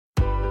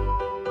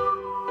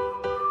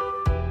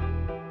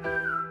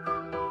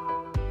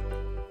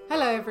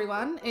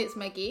everyone, it's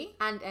Meggie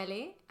and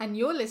Ellie, and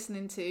you're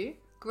listening to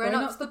Grown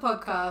Ups the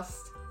podcast.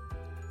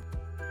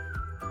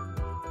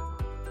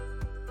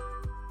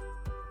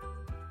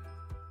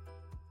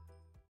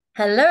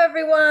 Hello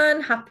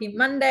everyone, happy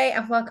Monday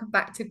and welcome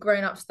back to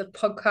Grown Ups the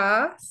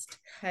podcast.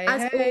 Hey,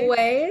 As hey.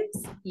 always,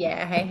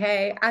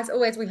 as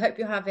always, we hope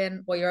you're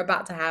having, or you're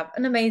about to have,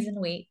 an amazing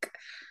week.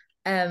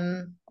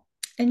 And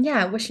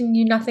yeah, wishing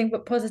you nothing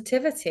but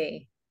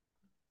positivity.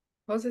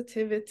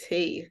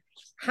 Positivity.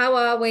 How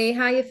are we?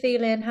 How are you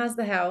feeling? How's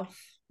the health?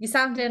 You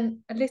sounding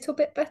a little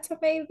bit better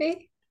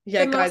maybe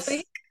Yeah, than last guys,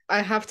 week?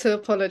 I have to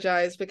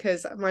apologize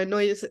because my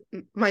nose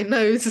is My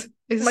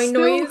still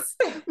noise.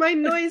 my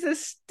noise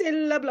is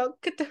still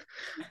blocked.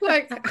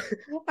 Like,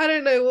 I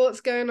don't know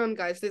what's going on,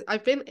 guys.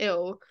 I've been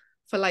ill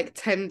for like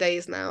 10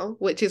 days now,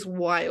 which is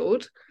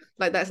wild.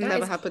 Like, that's That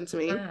never is happened to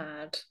me.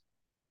 mad.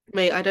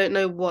 Mate, I don't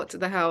know what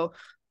the hell,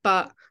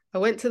 but I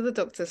went to the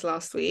doctor's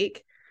last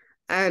week,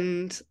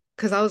 and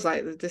because I was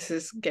like, this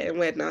is getting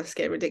weird now, it's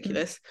getting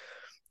ridiculous.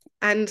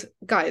 And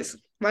guys,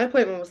 my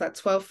appointment was at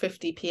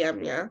 12:50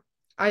 p.m. Yeah,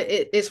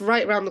 it's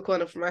right around the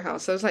corner from my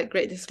house, so I was like,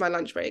 great, this is my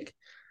lunch break.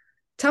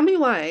 Tell me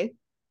why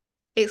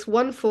it's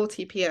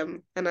 1:40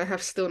 p.m. and I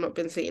have still not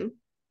been seen.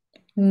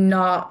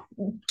 No.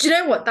 Do you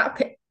know what?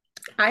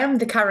 I am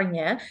the Karen,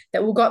 yeah,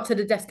 that will go up to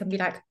the desk and be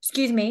like,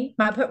 excuse me,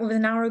 my appointment was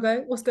an hour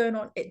ago. What's going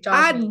on? It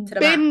drives me to I'd the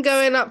been max.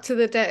 going up to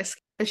the desk,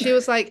 and she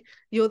was like,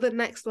 you're the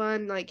next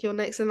one, like you're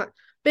next in that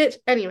bitch.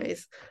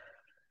 Anyways,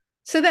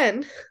 so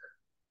then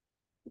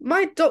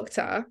my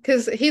doctor,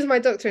 because he's my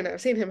doctor and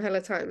I've seen him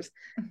hella times,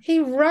 he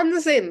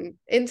runs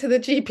into the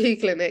GP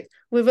clinic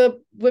with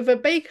a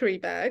bakery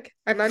bag,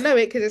 and I know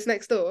it because it's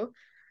next door.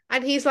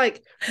 And he's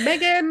like,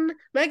 Megan,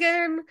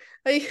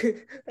 are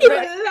you You're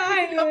an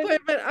lying.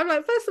 appointment? I'm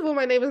like, first of all,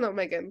 my name is not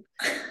Megan.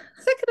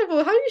 Second of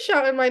all, how are you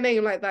shouting my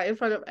name like that in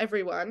front of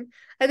everyone?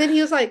 And then he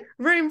was like,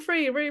 room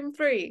free, room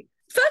free.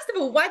 First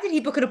of all, why did he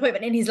book an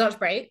appointment in his lunch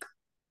break?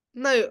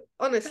 No,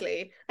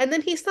 honestly. And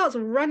then he starts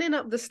running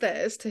up the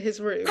stairs to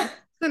his room.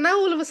 So now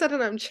all of a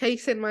sudden I'm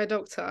chasing my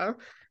doctor.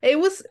 It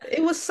was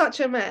such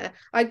a mare.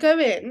 I go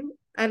in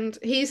and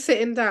he's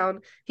sitting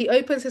down. He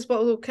opens his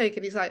bottle of Coke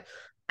and he's like,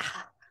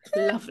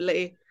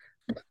 lovely.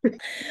 Maggie,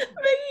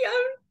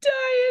 I'm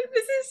dying.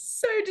 This is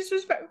so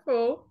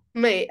disrespectful.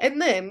 Mate. And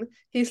then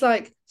he's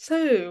like,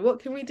 so what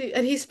can we do?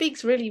 And he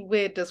speaks really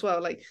weird as well.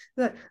 Like,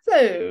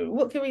 so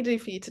what can we do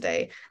for you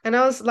today? And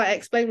I was like,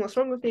 explain what's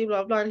wrong with me,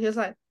 blah, blah. And he was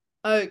like,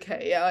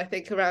 okay, yeah, I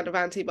think a round of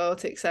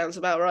antibiotics sounds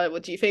about right.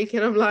 What do you think?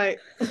 And I'm like,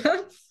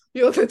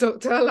 you're the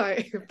doctor.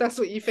 Like, if that's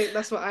what you think,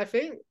 that's what I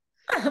think.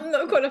 I'm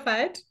not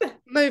qualified.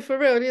 No, for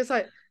real. And he was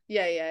like,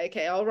 yeah,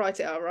 okay, I'll write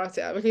it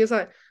out. And he was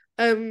like,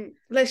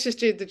 let's just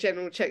do the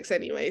general checks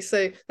anyway.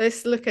 So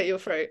let's look at your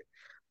throat.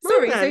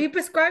 Sorry, so Man, he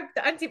prescribed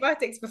the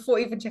antibiotics before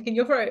even checking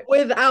your throat.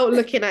 without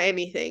looking at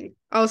anything.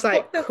 I was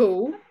like, What the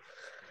cool.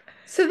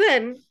 So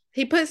then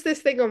he puts this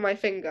thing on my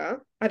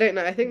finger. I don't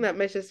know. I think that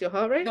measures your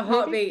heart rate. the Maybe?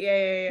 heartbeat,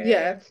 yeah.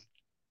 Yeah.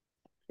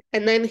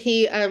 And then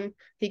he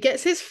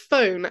gets his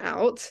phone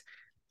out,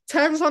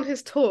 turns on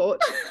his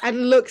torch,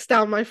 and looks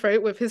down my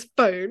throat with his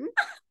phone.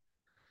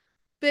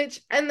 Bitch.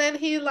 And then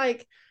he's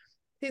like,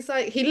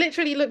 he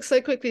literally looks so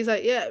quickly, he's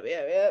like, yeah.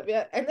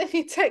 And then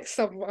he texts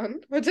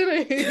someone. I don't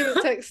know who he was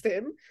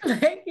texting.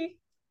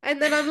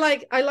 And then I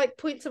like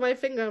point to my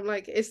finger, I'm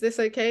like, is this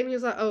okay? And he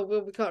was like, oh,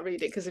 well, we can't read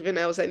it because of your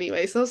nails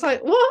anyway. So I was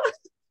like, what?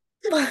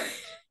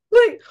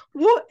 Like,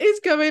 what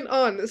is going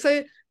on?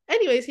 So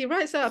anyways, he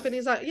writes it up and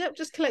he's like, yep,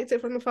 just collect it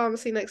from the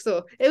pharmacy next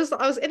door. I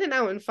was in and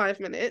out in 5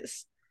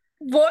 minutes.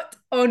 What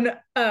on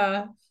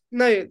earth?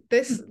 No,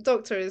 this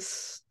doctor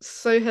is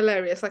so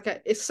hilarious. Like,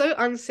 it's so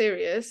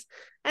unserious.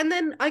 And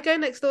then I go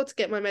next door to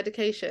get my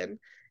medication.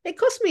 It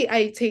cost me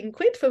 18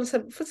 quid for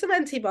some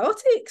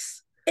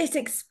antibiotics. It's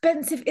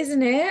expensive,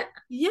 isn't it?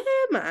 Yeah,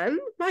 man.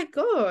 My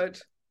God.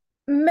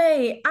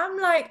 Mate, I'm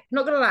like,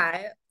 not gonna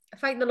lie,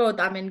 thank the Lord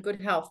that I'm in good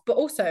health, but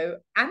also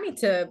I need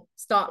to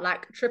start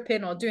like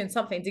tripping or doing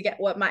something to get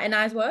what my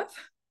NI's worth.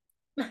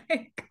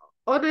 Like,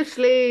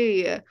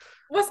 Honestly.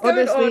 what's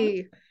going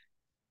on?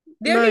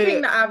 The only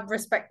thing No. that I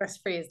respect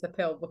best free is the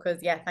pill because,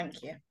 yeah,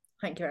 thank you.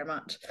 Thank you very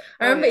much.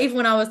 I Oh, remember yeah. even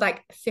when I was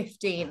like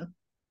 15,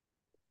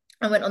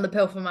 I went on the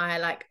pill for my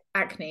like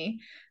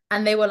acne,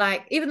 and they were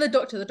like, even the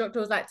doctor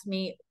was like to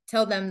me,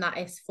 tell them that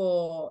it's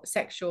for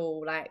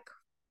sexual, like,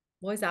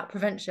 what is that,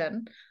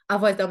 prevention?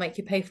 Otherwise, they'll make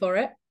you pay for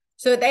it.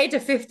 So at the age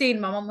of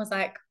 15, my mom was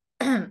like,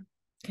 can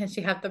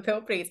she have the pill,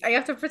 please? I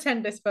have to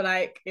pretend this for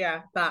like,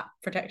 yeah, that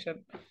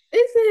protection.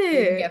 Is So you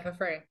can it? get it for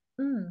free.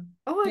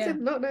 Oh, I Yeah. did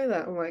not know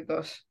that. Oh my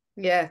gosh.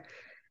 Yeah.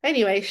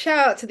 Anyway,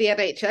 shout out to the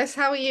NHS.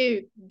 How are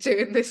you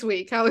doing this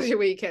week? How was your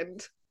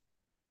weekend?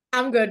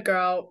 I'm good,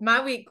 girl.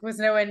 My week was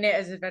nowhere near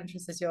as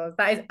adventurous as yours.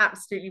 That is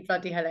absolutely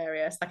bloody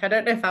hilarious. Like, I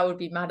don't know if I would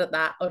be mad at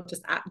that or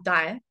just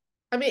die.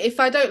 I mean, if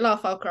I don't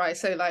laugh, I'll cry.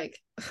 So, like,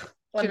 do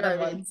One you of know them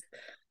what I mean?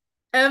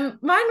 ones.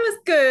 Mine was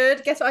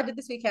good. Guess what I did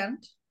this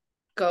weekend?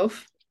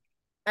 Golf.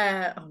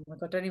 Oh my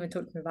God, don't even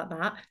talk to me about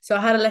that. So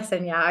I had a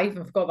lesson, yeah. I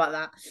even forgot about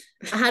that.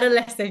 I had a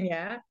lesson,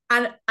 yeah.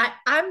 And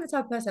I'm the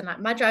type of person, like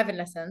my driving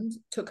lessons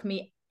took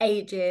me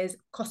ages,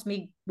 cost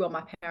me, well,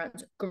 my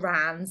parents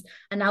grands,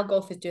 and now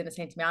golf is doing the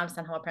same to me. I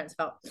understand how my parents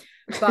felt.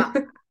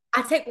 But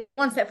I take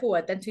one step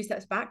forward, then two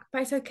steps back.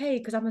 But it's okay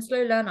because I'm a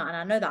slow learner and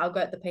I know that I'll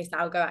go at the pace that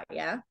I'll go at,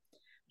 yeah.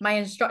 My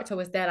instructor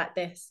was there like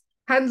this.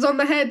 Hands on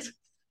the head.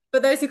 For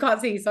those who can't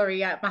see, sorry,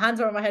 yeah, my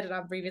hands are on my head and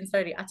I'm breathing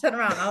slowly. I turned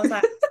around, I was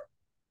like,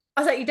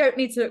 you don't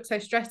need to look so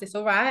stressed. It's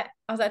all right.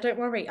 I was like, don't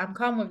worry, I'm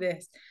calm with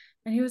this.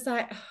 And he was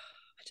like, oh,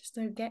 I just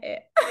don't get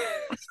it.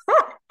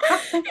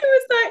 It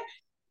was like,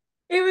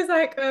 he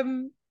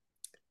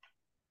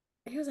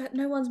was like,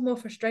 no one's more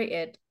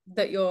frustrated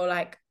that you're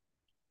like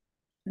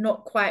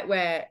not quite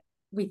where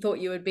we thought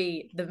you would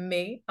be than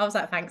me. I was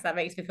like, thanks, that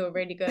makes me feel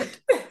really good.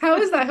 How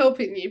is that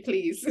helping you,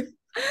 please?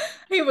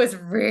 He was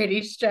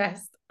really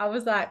stressed. I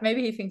was like,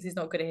 maybe he thinks he's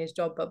not good at his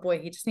job, but boy,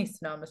 he just needs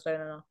to know I'm a slow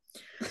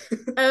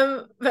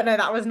learner. But no,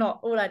 that was not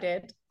all I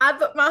did. I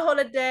booked my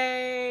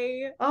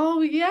holiday.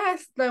 Oh,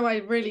 yes. No, I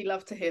really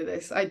love to hear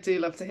this. I do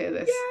love to hear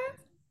this. Yeah.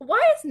 Why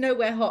is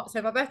nowhere hot?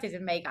 So my birthday's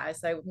in May,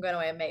 guys. So I'm going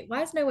away in May.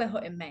 Why is nowhere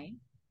hot in May?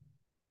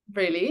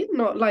 Really?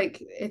 Not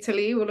like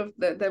Italy, all of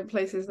them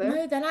places there?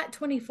 No, they're like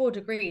 24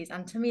 degrees,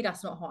 and to me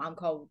that's not hot. I'm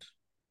cold.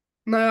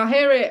 No, I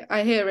hear it.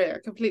 I hear it. I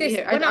completely This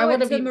hear it. when I I want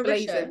went to to be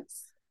blazing.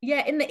 Mauritius,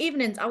 yeah, in the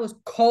evenings I was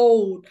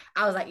cold.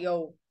 I was like,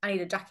 yo, I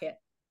need a jacket.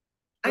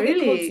 I get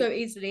cold so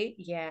Really? easily.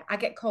 Yeah, I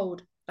get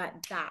cold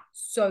like that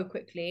so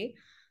quickly.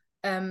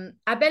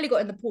 I barely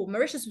got in the pool.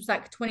 Mauritius was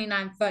like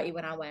 29, 30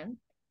 when I went.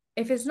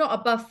 If it's not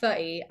above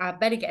 30, I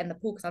barely get in the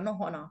pool because I'm not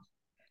hot enough.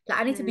 Like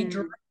I need to be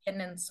dry Mm. and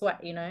then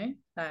sweat, you know?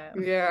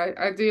 Yeah,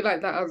 I do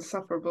like that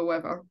unsufferable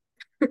weather.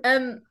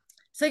 Um,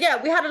 so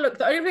yeah, we had a look.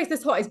 The only place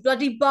that's hot is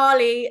bloody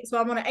Bali. So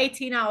I'm on an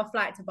 18-hour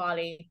flight to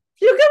Bali.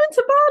 You're going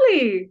to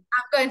Bali.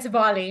 I'm going to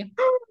Bali.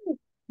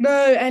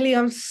 No, Ellie,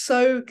 I'm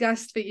so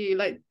gassed for you.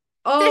 Like,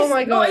 oh This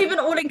my not God. even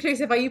all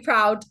inclusive. Are you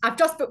proud? I've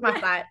just booked my Yeah.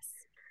 flights.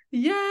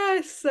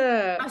 Yes.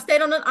 I've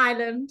stayed on an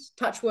island,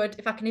 touch wood,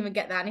 if I can even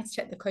get there. I need to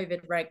check the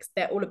COVID regs.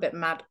 They're all a bit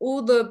mad.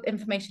 All the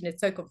information is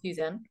so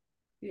confusing.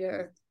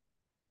 Yeah.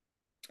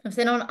 I'm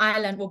staying on an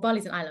island. Well,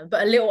 Bali's an island,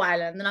 but a little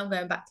island. Then I'm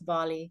going back to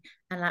Bali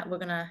and like we're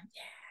gonna,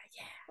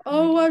 yeah, I'm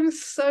Oh, really I'm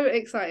so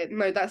excited.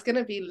 No, that's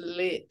gonna be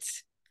lit.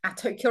 I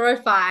took your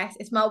advice.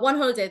 It's my one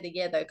holiday of the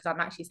year though, because I'm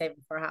actually saving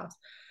for a house.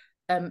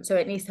 So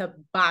it needs to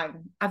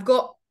bang. I'm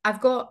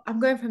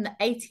going from the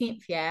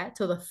 18th year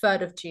till the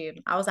 3rd of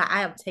June. I was like,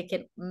 I am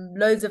taking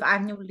loads of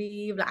annual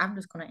leave. Like I'm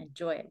just gonna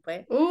enjoy it,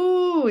 but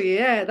Oh,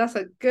 yeah, that's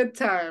a good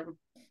time.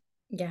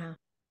 yeah,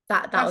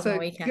 that That's was my a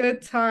weekend.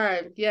 good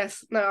time.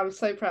 Yes. No, I'm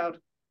so proud.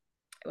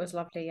 It was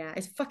lovely. Yeah,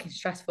 it's fucking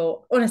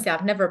stressful. Honestly,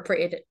 I've never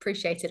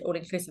appreciated all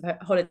inclusive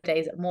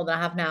holidays more than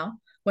I have now.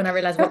 When I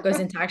realize what goes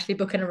into actually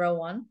booking a real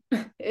one.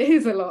 It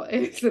is a lot.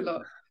 It is a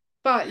lot.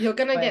 But you're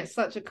gonna But get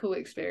such a cool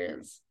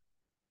experience.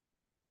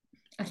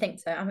 I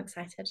think so. I'm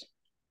excited.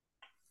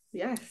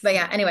 Yes. But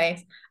yeah,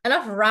 anyways,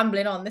 enough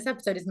rambling on. This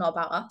episode is not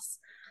about us.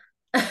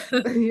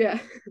 Yeah.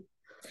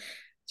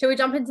 Shall we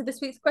jump into this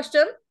week's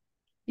question?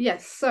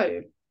 Yes.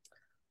 So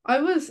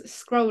I was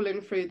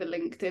scrolling through the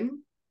LinkedIn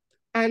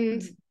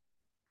and Mm.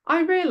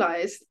 I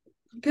realized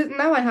because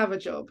now I have a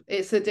job,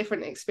 it's a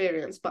different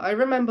experience. But I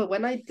remember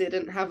when I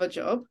didn't have a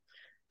job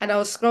and I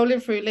was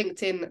scrolling through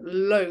LinkedIn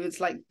loads,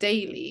 like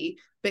daily,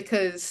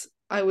 because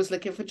I was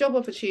looking for job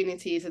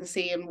opportunities and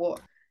seeing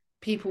what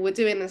people were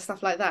doing and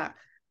stuff like that.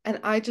 And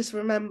I just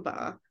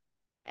remember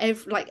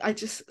like I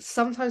just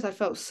sometimes I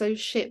felt so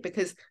shit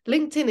because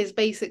LinkedIn is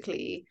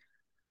basically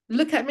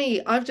look at me,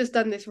 I've just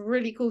done this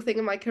really cool thing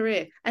in my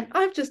career, and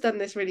I've just done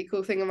this really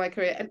cool thing in my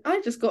career, and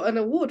I just got an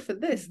award for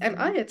this, and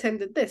I Mhm.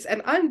 attended this,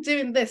 and I'm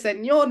doing this,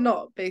 and you're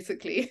not,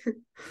 basically.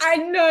 I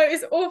know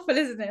it's awful,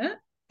 isn't it?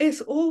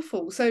 It's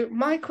awful. So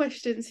my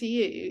question to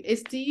you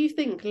is, do you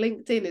think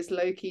LinkedIn is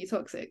low-key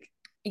toxic?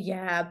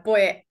 Yeah,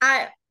 boy.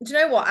 Do you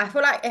know what? I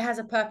feel like it has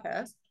a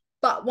purpose,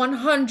 but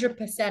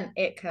 100%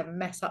 it can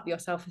mess up your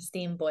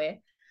self-esteem,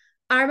 boy.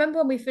 I remember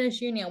when we finished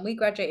uni and we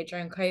graduated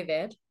during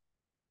COVID,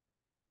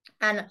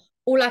 and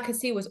all I could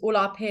see was all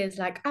our peers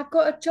like, I've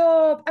got a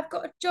job, I've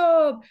got a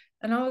job.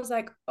 And I was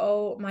like,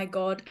 oh my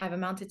God, I've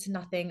amounted to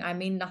nothing. I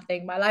mean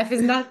nothing. My life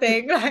is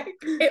nothing. Like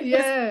it was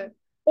Yeah.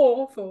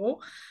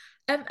 awful.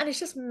 And it's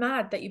just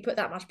mad that you put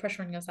that much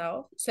pressure on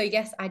yourself. So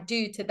yes, I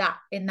do to that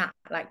in that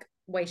like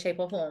way, shape,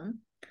 or form.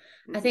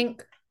 I Mhm.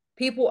 think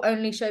people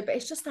only show, but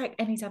it's just like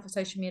any type of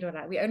social media,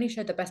 like we only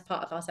show the best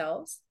part of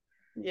ourselves.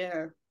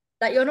 Yeah.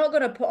 Like you're not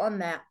gonna put on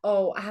there,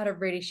 oh, I had a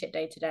really shit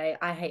day today.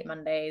 I hate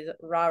Mondays.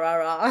 Rah rah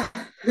rah.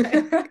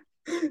 Like,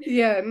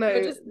 Yeah, no,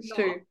 you're just it's not.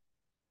 true.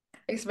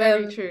 It's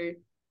very Um, true.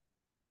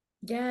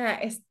 yeah,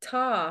 it's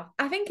tough.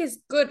 I think it's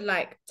good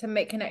like to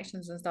make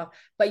connections and stuff,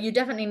 but you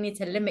definitely need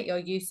to limit your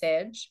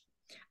usage.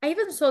 I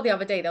even saw the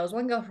other day there was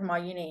one girl from our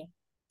uni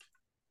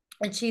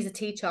and she's a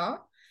teacher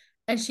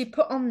and she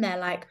put on there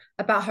like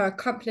about her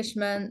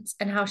accomplishments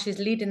and how she's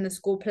leading the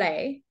school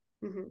play.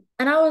 Mhm.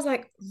 And I was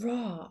like,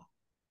 raw,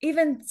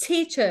 even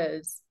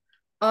teachers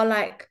are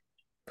like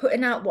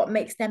putting out what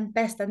makes them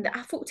best. And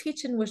I thought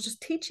teaching was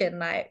just teaching.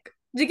 Like,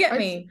 do you get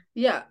me?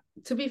 Yeah,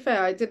 to be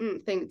fair, I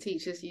didn't think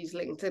teachers use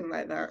LinkedIn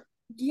like that.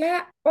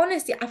 Yeah,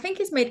 honestly, I think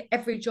it's made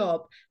every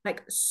job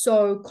like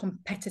so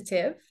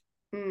competitive.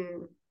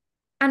 Mm,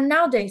 And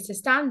nowadays to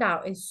stand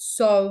out is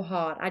so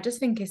hard. I just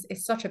think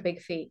it's such a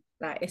big feat.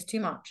 Like it's too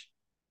much.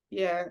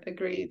 yeah,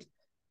 agreed.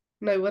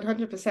 No,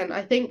 100%.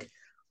 I think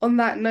on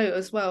that note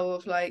as well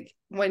of like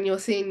when you're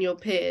seeing your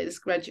peers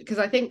graduate, because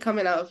I think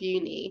coming out of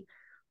uni,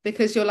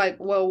 because you're like,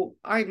 well,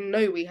 I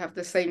know we have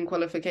the same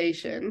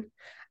qualification.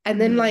 And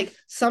then Mm-hmm. like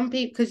some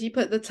people, because you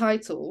put the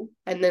title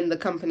and then the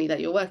company that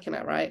you're working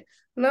at, right?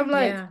 And I'm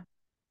like, Yeah.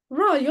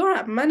 Raw, you're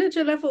at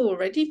manager level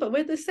already, but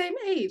we're the same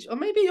age, or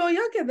maybe you're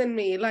younger than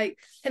me. Like,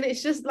 and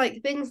it's just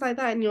like things like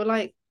that. And you're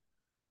like,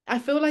 I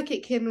feel like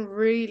it can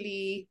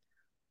really,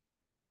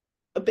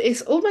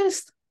 it's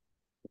almost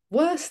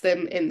worse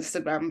than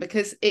Instagram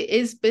because it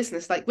is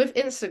business. Like with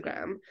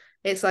Instagram,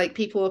 it's like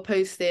people are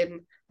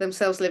posting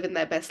themselves living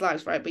their best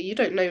lives, right? But you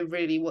don't know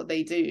really what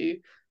they do,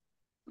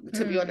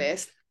 to be Mm.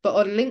 honest. But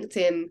on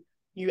LinkedIn,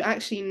 you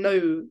actually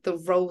know the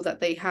role that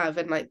they have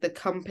and like the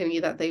company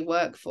that they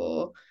work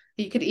for.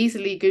 You could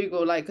easily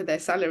Google like their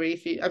salary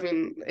if you, I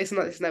mean, it's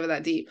never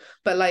that deep,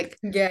 but like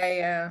Yeah,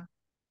 yeah.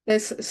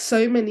 there's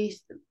so many,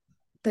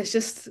 there's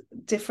just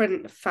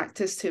different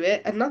factors to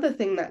it. Another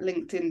thing that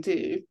LinkedIn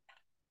do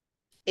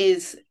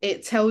is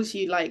it tells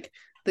you like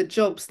the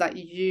jobs that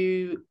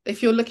you,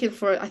 if you're looking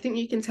for, I think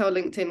you can tell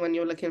LinkedIn when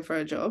you're looking for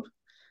a job.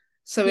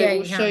 So it Yeah, will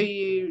you show can.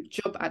 you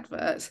job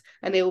adverts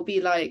and it will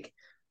be like,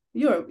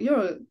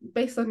 you're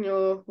based on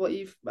your what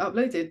you've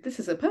uploaded, this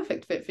is a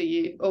perfect fit for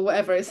you, or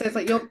whatever. It says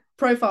like your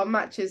profile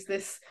matches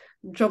this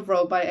job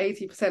role by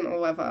 80% or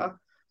whatever.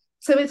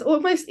 So it's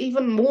almost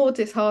even more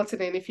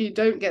disheartening if you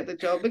don't get the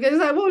job because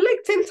it's like, well,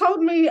 LinkedIn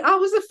told me I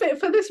was a fit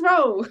for this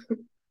role.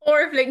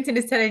 Or if LinkedIn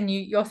is telling you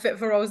you're fit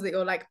for roles that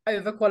you're like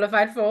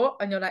overqualified for,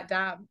 and you're like,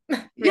 damn,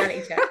 Yeah,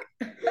 reality check.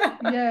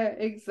 yeah,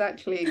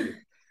 exactly.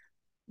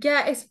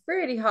 Yeah, it's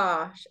really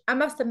harsh. I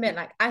must admit,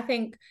 like, I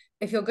think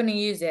if you're going to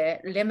use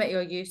it, limit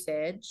your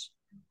usage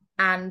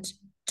and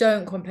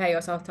don't compare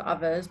yourself to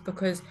others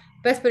because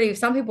best believe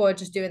some people are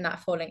just doing that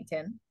for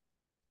LinkedIn,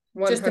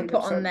 just to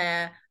put on 100%.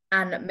 there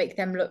and make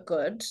them look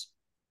good.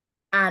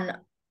 And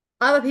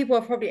other people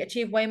have probably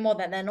achieved way more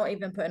that they're not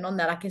even putting on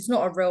there. Like it's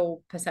not a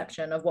real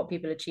perception of what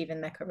people achieve in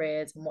their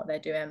careers and what they're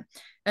doing.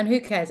 And who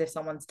cares if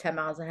someone's 10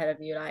 miles ahead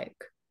of you? Like,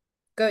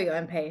 go at your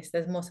own pace.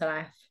 There's more to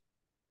life.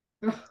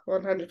 Oh,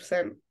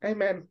 100%.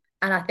 Amen.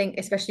 And I think,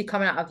 especially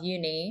coming out of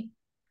uni,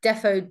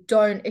 defo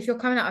don't, if you're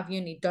coming out of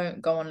uni,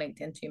 don't go on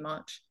LinkedIn too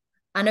much.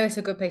 I know it's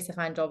a good place to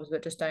find jobs,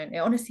 but just don't. It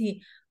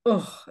honestly,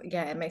 oh,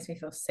 yeah, it makes me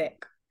feel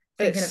sick It's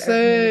thinking of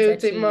everything you need to so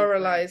achieve. Like,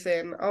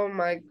 demoralizing. Oh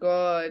my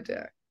God.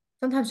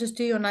 sometimes just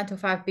do your 9 to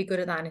 5, be good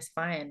at that, and it's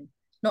fine.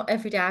 Not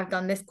every day I've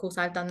done this course,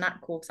 I've done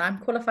that course, I'm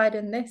qualified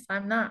in this,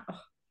 I'm that. Oh.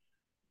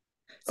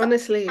 So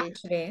Honestly,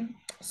 actually,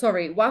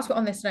 sorry, whilst we're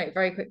on this note,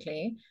 very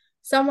quickly,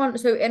 someone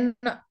so in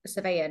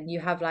surveying, you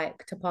have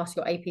like to pass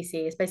your APC,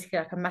 it's basically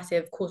like a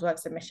massive coursework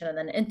submission and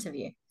then an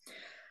interview.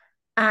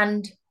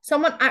 And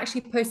someone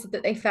actually posted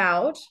that they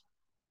failed.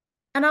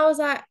 And I was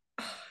like,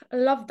 oh, I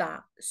love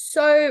that.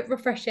 So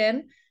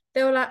refreshing.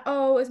 They were like,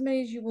 oh, as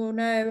many as you will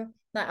know,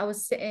 like I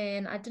was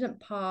sitting, I didn't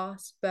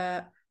pass,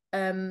 but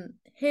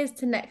here's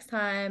to next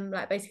time.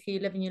 Like basically you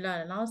live and you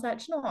learn. And I was like,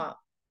 do you know what?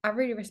 I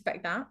really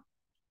respect that.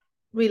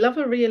 we love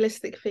a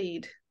realistic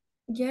feed.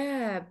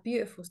 Yeah,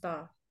 beautiful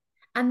stuff.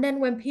 And then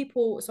when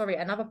people, sorry,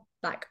 another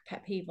like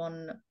pet peeve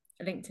on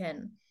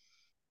LinkedIn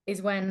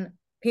is when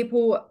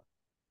people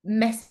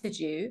message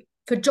you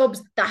for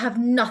jobs that have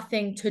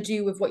nothing to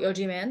do with what you're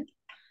doing.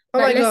 Oh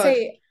Like, my let's God.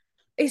 say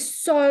it's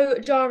so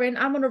jarring.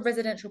 I'm on a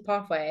residential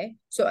pathway.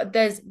 So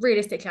there's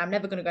realistically, I'm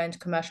never going to go into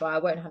commercial. I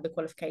won't have the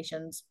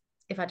qualifications.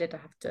 If I did, I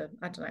have to,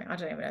 I don't know. I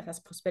don't even know if that's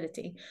a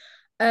possibility.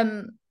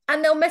 And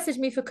they'll message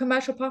me for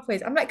commercial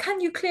pathways. I'm like, can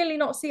you clearly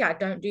not see I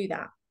don't do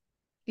that?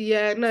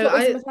 Yeah, It's no, not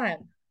wasting my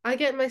time. I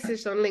get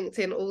messaged on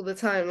LinkedIn all the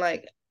time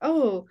like,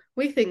 oh,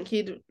 we think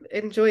you'd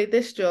enjoy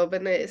this job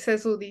and it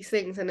says all these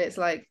things and it's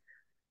like,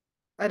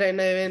 I don't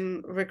know,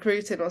 in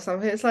recruiting or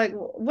something. It's like,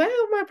 where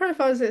on my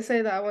profile does it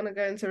say that I want to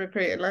go into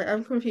recruiting? Like,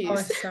 I'm Oh,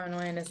 confused. it's so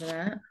annoying, isn't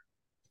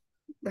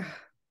it?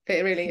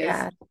 It really is.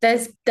 Yeah,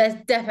 there's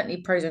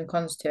definitely pros and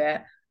cons to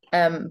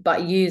it.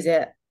 But use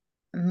it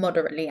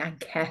moderately and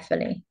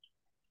carefully.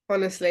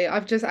 Honestly,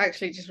 I've just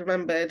actually just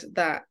remembered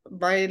that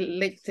my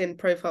LinkedIn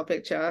profile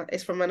picture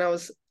is from when I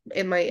was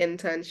in my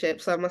internship.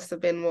 So I must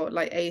have been what,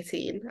 like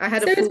 18. I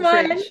had a So is full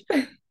mine.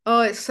 fringe.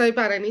 Oh, it's so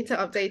bad. I need to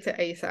update it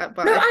ASAP,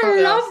 but No, I can't I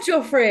be asked. loved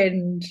your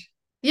fringe.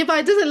 Yeah, but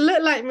it doesn't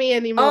look like me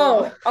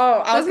anymore. Oh,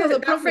 I was That's not gonna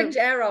the that fringe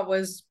problem. era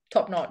was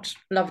top notch.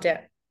 Loved it.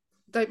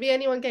 Don't be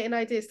anyone getting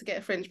ideas to get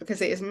a fringe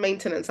because it is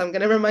maintenance. I'm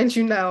going to remind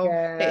you now.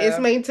 It is Yeah.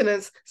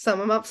 maintenance.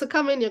 Summer months are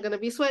coming. You're going to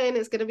be sweating.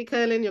 It's going to be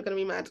curling. You're going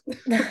to be mad.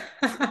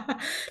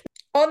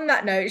 On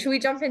that note, should we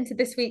jump into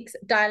this week's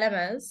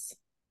dilemmas?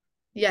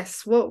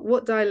 Yes.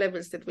 What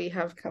dilemmas did we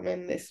have come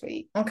in this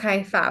week?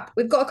 Okay, fab.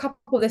 We've got a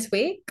couple this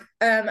week,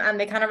 and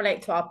they kind of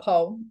relate to our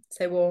poll,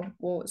 so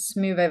we'll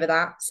smooth over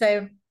that.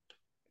 So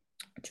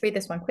to read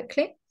this one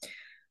quickly.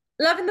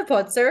 Loving the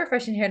pod, so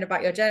refreshing hearing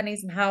about your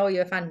journeys and how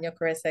you're finding your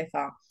career so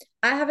far.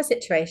 I have a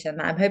situation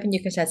that I'm hoping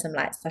you can shed some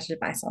light slash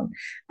advice on.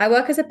 I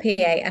work as a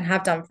PA and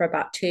have done for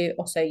about 2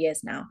 or so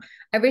years now.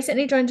 I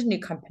recently joined a new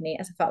company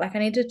as I felt like I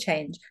needed to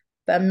change,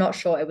 but I'm not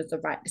sure it was the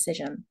right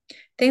decision.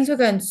 Things were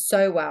going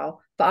so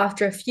well, but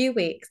after a few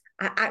weeks,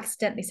 I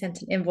accidentally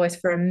sent an invoice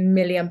for £1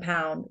 million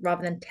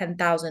rather than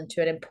 10,000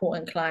 to an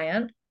important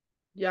client.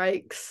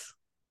 Yikes.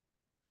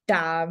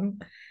 Damn.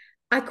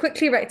 I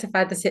quickly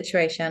rectified the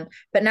situation,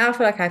 but now I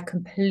feel like I've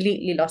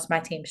completely lost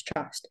my team's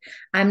trust.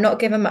 I'm not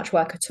given much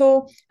work at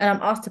all, and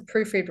I'm asked to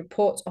proofread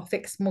reports or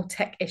fix small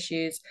tech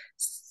issues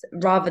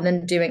rather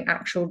than doing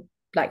actual,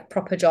 like,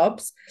 proper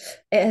jobs.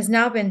 It has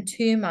now been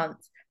 2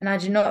 months, and I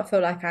do not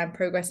feel like I'm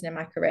progressing in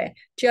my career.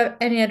 Do you have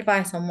any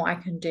advice on what I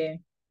can do?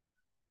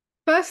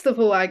 First of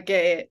all, I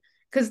get it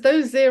because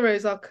those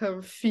zeros are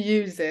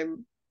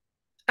confusing.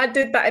 I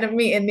did that in a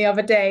meeting the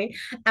other day,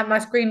 and my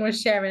screen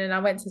was sharing, and I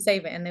went to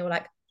save it, and they were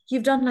like,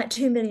 "You've done like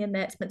 2 million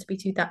there. It's meant to be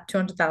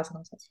 200,000." I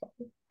was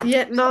like,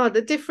 Yeah, "Stop." no,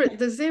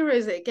 the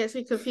zeros, it gets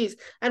me confused.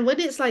 And when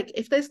it's like,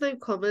 if there's no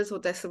commas or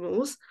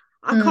decimals,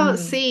 I can't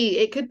Mm. see.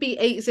 It could be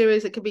 8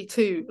 zeros, it could be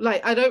two.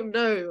 Like, I don't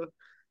know.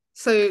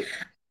 So,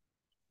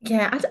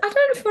 Yeah, I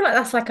don't feel like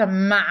that's like a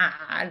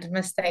mad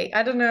mistake.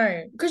 I don't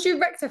know. Because you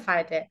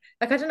rectified it.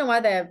 Like, I don't know why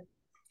they're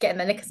getting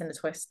their knickers in a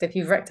twist if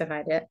you've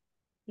rectified it.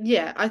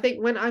 yeah, I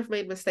think when I've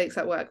made mistakes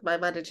at work, my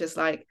manager's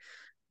like,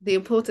 the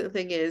important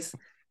thing is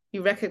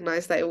you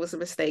recognize that it was a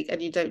mistake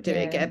and you don't do it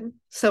Yeah. again.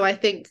 So I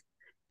think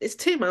it's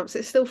 2 months,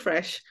 it's still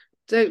fresh.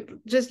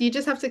 Don't just you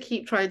just have to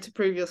keep trying to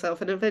prove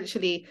yourself and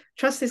eventually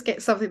trust is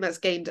get something that's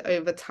gained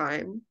over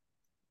time.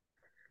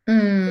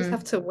 Just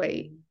have Mm. to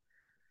wait.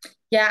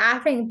 Yeah, I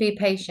think be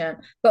patient,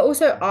 but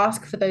also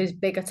ask for those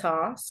bigger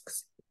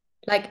tasks.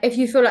 Like, if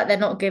you feel like they're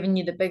not giving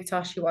you the big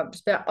task you want,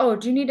 just be like, oh,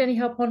 do you need any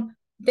help on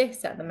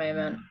this at the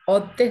moment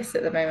or this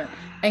at the moment?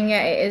 And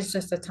yeah, it is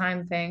just a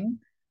time thing.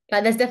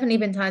 Like, there's definitely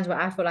been times where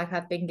I feel like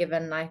I've been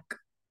given like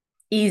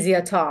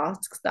easier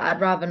tasks that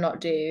I'd rather not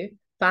do.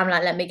 But I'm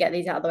like, let me get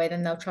these out of the way,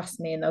 then they'll trust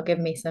me and they'll give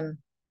me some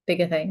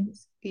bigger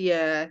things.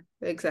 Yeah,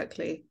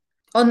 exactly.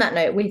 On that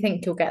note, we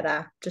think you'll get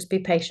there. Just be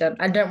patient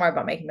and don't worry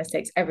about making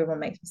mistakes. Everyone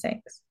makes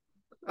mistakes.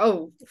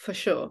 Oh, for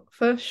sure.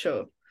 For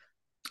sure.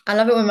 I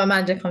love it when my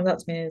manager comes up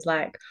to me and is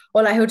like,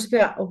 or like he'll just be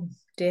like, oh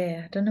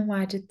dear, I don't know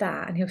why I did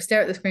that. And he'll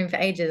stare at the screen for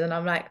ages. And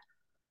I'm like,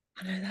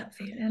 I know that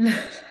feeling.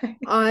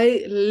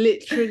 I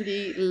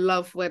literally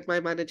love when my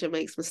manager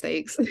makes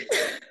mistakes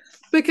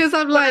because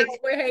I'm Wow, like,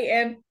 we're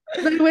hating.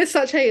 no, we're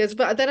such haters,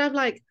 but then I'm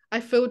like, I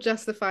feel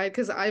justified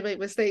because I make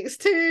mistakes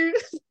too.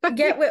 Yet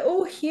Like, we're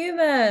all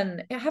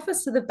human. It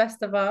happens to the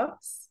best of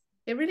us.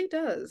 it really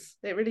does.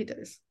 It really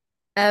does.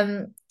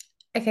 Um,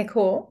 okay,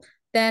 cool.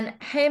 Then,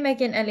 hey,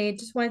 Megan, Ellie,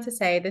 just wanted to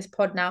say this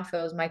pod now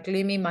fills my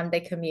gloomy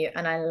Monday commute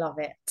and I love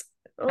it.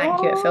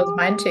 Thank you. It fills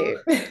mine Oh, too.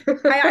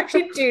 I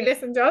actually do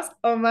listen to us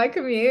on my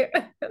commute.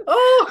 Am I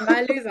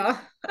oh, a loser?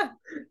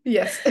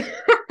 yes.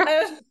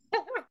 Um,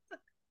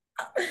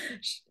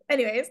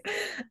 anyways,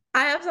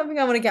 I have something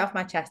I want to get off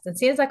my chest. And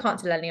seeing as I can't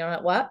tell anyone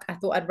at work, I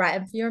thought I'd write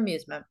in for your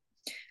amusement.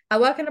 I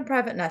work in a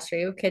private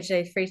nursery with kids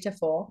aged 3 to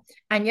 4.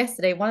 And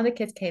yesterday, one of the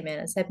kids came in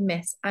and said,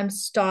 Miss, I'm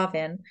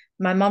starving.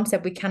 My mum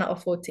said we cannot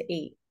afford to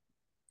eat.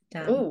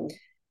 Damn. Oh,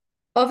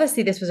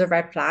 Obviously, this was a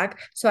red flag,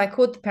 so I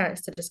called the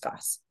parents to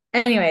discuss.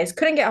 Anyways,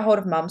 couldn't get a hold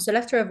of mum, so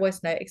left her a voice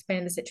note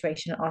explaining the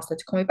situation and asked her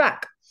to call me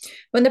back.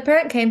 When the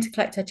parent came to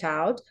collect her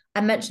child,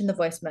 I mentioned the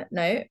voice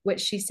note,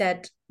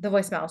 the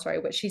voicemail, sorry,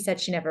 which she said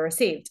she never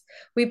received.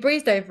 We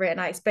breezed over it and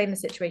I explained the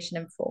situation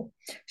in full.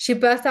 She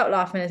burst out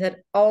laughing and said,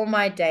 oh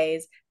my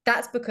days,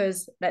 that's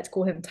because, let's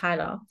call him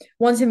Tyler,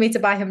 wanted me to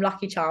buy him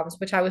Lucky Charms,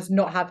 which I was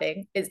not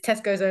having. It's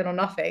Tesco's Own or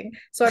Nothing.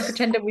 So I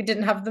pretended we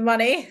didn't have the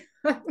money.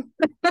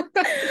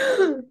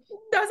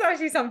 That's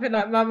actually something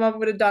like my mum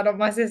would have done on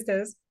my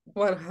sisters.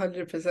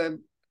 100%.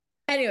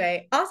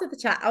 Anyway, after the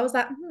chat, I was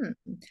like,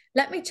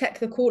 let me check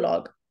the call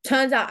log.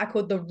 Turns out I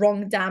called the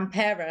wrong damn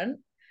parent.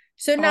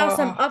 So now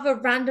some Oh, other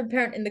random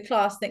parent in the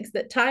class thinks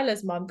that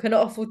Tyler's mum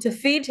cannot afford to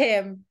feed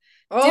him.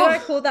 Do I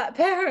oh, call that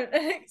parent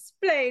and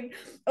explain?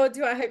 Or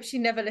do I hope she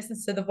never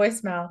listens to the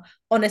voicemail?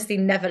 Honestly,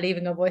 never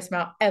leaving a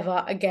voicemail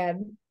ever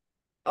again.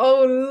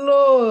 oh,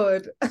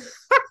 Lord.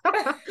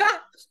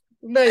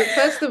 No,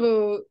 first of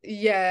all,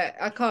 yeah,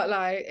 I can't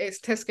lie. It's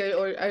Tesco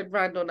or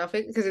brand or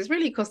nothing because it's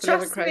really cost of living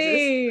Trust crisis.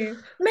 me.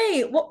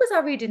 Mate, what was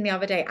I reading the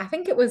other day? I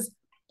think it was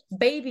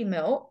baby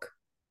milk.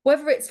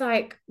 Whether it's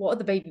like, what are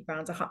the baby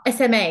brands?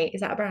 SMA,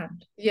 is that a brand?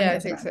 I Yeah, know I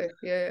it's a think brand. so.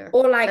 Yeah, yeah.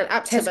 Or And like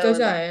Aptamel Tesco's and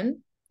that. Own,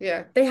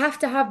 Yeah, they have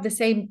to have the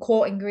same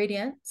core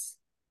ingredients.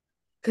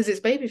 because it's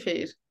baby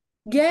food.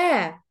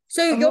 Yeah.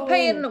 So you're Oh,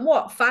 paying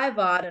what, fiver?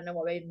 I don't know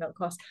what baby milk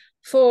costs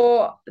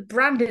for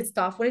branded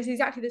stuff when it's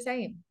exactly the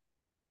same.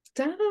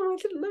 damn, I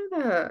didn't know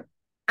that.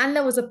 And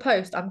there was a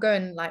post, I'm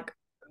going like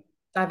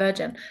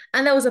Divergent.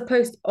 And there was a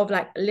post of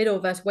like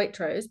Lidl versus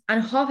Waitrose,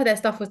 and half of their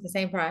stuff was the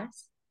same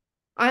price.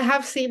 I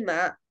have seen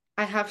that.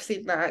 I have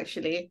seen that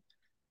actually.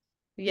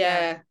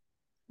 Yeah, Yeah.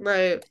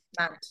 No.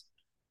 mad.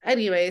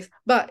 Anyways,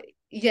 but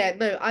yeah,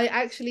 no, I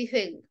actually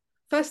think,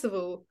 first of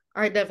all,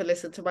 I never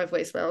listen to my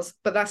voicemails,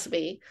 but that's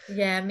me.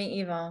 Yeah,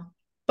 me either.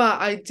 But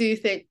I do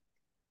think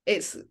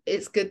it's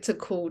good to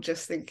call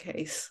just in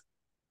case.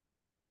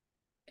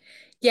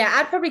 Yeah,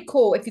 I'd probably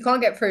call if you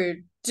can't get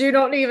through. Do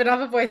not leave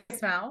another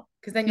voicemail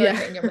because then you're Yeah.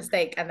 admitting your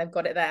mistake and they've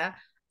got it there. I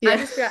Yeah.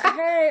 just be like,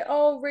 hey,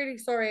 oh, really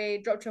sorry,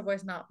 dropped your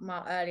voice note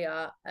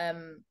earlier.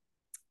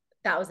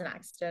 That was an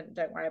accident.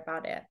 Don't worry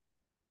about it,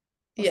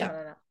 or Yeah. something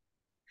like that.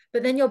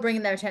 But then you're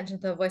bringing their attention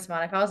to the voicemail.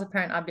 Like, if I was a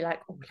parent, I'd be like,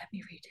 oh, let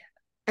me read it.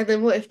 And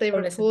then what if they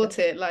Or listen to report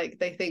it. it like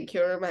they think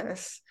you're a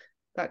mess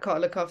that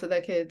can't look after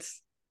their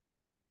kids?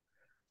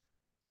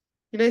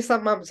 You know,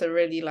 some mums are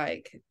really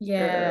like,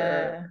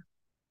 Yeah.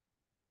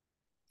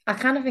 I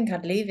kind of think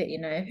I'd leave it, you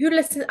know. Who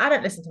listens? I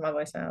don't listen to my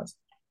voicemails.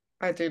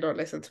 I do not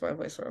listen to my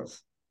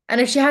voicemails. And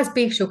if she has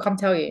beef, she'll come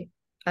tell you.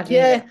 I'd leave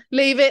Yeah, it.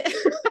 leave it.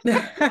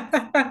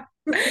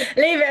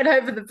 Leave it and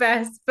hope for the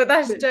best. But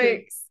that's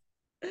Literally.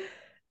 jokes.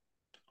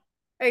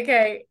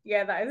 Okay,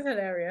 yeah, that is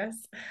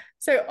hilarious.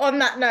 So on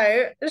that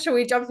note, shall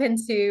we jump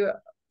into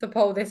the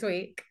poll this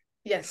week?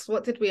 Yes,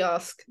 what did we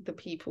ask the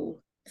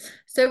people?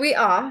 So we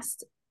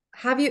asked,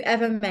 have you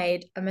ever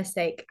made a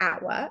mistake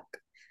at work?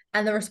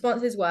 And the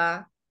responses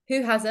were,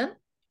 who hasn't?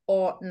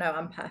 Or no,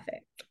 I'm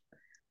perfect.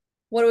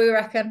 What do we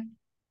reckon?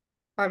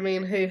 I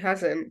mean, who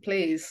hasn't?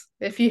 Please.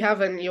 If you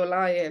haven't, you're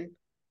lying.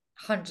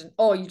 100.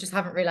 Or you just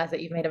haven't realized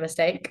that you've made a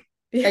mistake.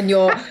 Yeah. And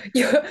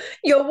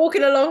you're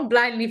walking along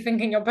blindly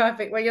thinking you're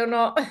perfect when you're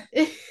not.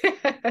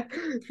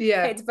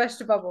 Yeah. Hate to burst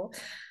your bubble.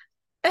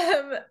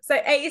 So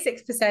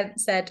 86%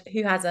 said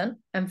who hasn't,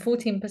 and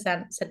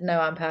 14% said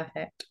no, I'm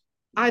perfect.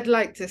 I'd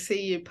like to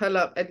see you pull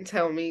up and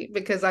tell me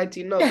because I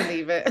do not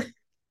believe it.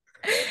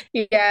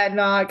 Yeah,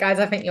 no, guys,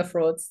 I think you're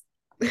frauds.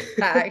 I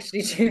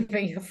actually do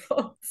think you're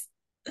frauds.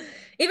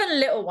 Even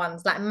little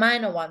ones, like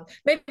minor ones.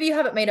 Maybe you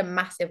haven't made a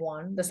massive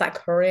one that's like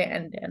career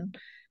ending,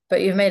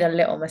 but you've made a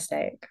little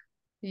mistake.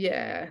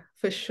 Yeah,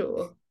 for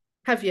sure.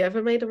 Have you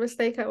ever made a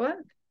mistake at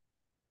work?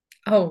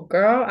 Oh,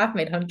 girl, I've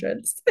made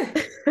hundreds.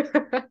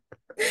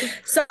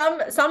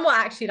 Some were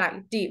actually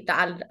like deep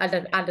that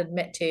I'd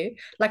admit to.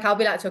 Like I'll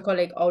be like to a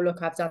colleague, oh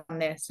look, I've done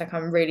this. Like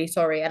I'm really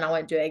sorry, and I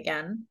won't do it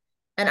again.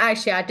 And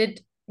actually, I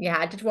did. Yeah,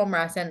 I did one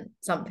where I sent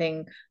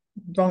something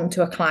wrong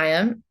to a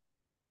client,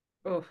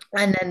 Oh,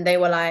 and then they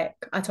were like,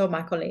 I told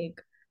my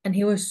colleague, and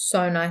he was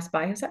so nice.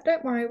 But he was like,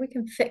 don't worry, we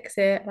can fix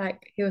it.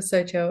 Like he was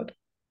so chilled,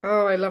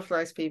 oh, I love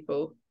nice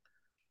people.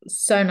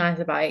 so nice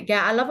about it.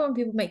 Yeah, I love it when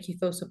people make you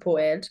feel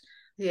supported.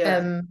 Yeah.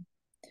 Um,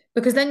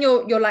 because then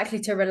you're likely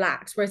to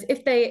relax. Whereas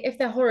if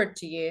they're horrid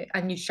to you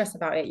and you stress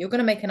about it, you're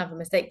gonna make another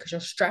mistake because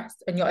you're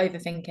stressed and you're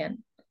overthinking.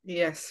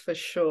 Yes, for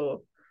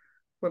sure.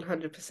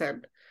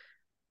 100%.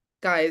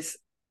 Guys,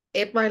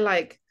 in my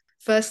like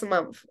first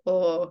month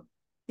or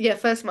yeah,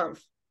 first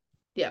month.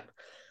 Yeah.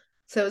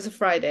 So it was a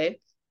Friday.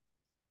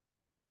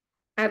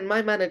 And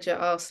my manager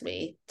asked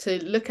me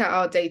to look at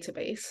our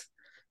database.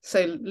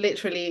 So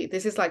literally,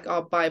 this is like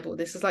our Bible.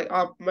 This is like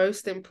our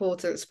most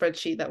important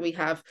spreadsheet that we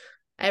have.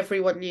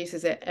 Everyone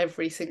uses it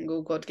every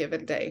single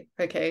God-given day.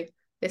 Okay.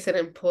 It's an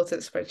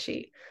important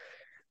spreadsheet.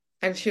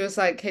 And she was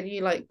like, can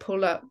you like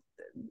pull up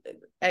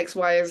X,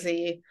 Y, and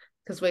Z?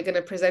 Because we're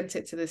gonna present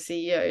it to the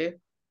CEO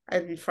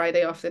and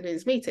Friday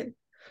afternoon's meeting.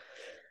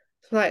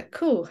 So like,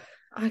 cool,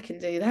 I can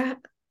do that.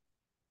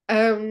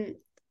 Um,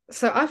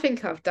 so I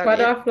think I've done But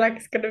it. I feel like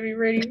it's gonna be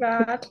really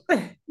bad.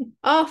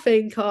 I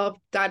think I've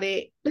done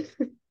it.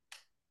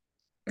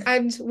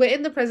 And we're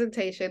in the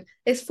presentation.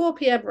 It's 4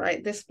 p.m.,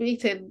 right? This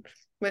meeting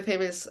with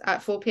him is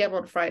at 4 p.m.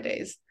 on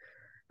Fridays.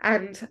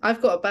 And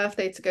I've got a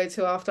birthday to go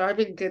to after. I'm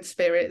in good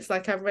spirits.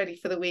 Like I'm ready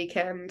for the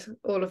weekend,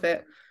 all of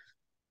it.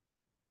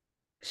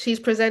 She's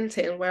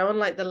presenting. We're on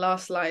like the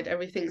last slide.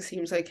 Everything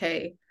seems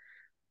okay.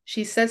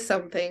 She says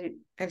something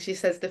and she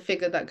says the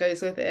figure that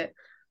goes with it.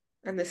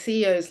 And the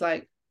CEO's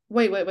like,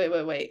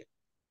 wait.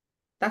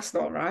 That's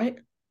not right.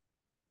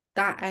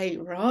 That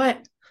ain't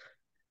right.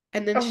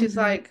 And then Oh she's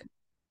no. like,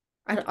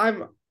 and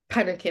I'm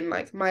panicking,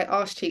 like my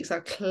arse cheeks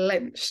are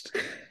clenched.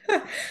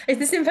 Is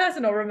this in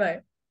person or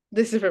remote?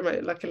 This is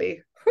remote,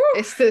 luckily. Whew.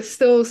 It's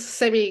still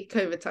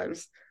semi-COVID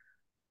times.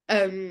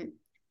 Um,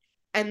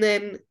 and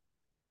then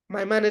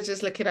my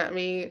manager's looking at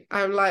me.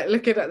 I'm like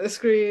looking at the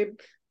screen,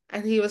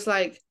 and he was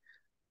like,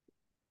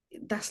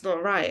 "That's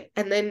not right."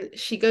 And then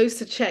she goes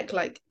to check,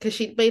 like, because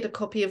she'd made a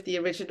copy of the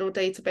original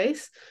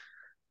database,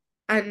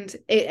 and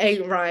it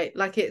ain't right.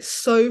 Like, it's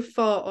so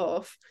far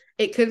off.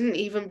 It couldn't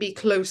even be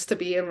close to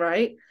being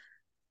right.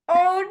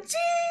 Oh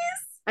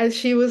jeez. And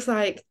she was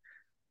like,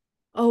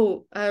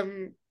 "Oh,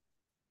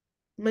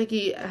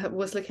 Maggie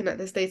was looking at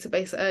this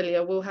database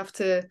earlier. We'll have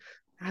to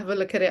have a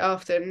look at it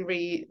after and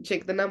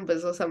rejig the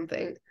numbers or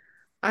something."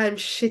 I'm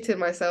shitting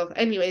myself.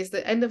 Anyways,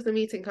 the end of the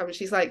meeting comes.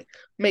 She's like,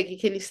 Maggie,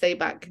 can you stay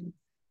back?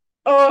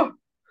 Oh,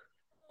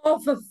 Oh,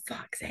 for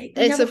fuck's sake.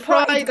 You it's have a a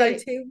party to go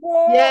Friday. to.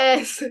 What?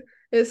 Yes.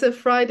 It's a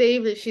Friday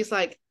evening. She's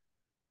like,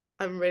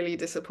 I'm really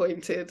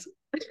disappointed.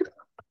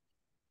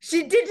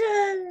 She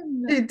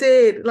didn't. She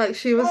did. Like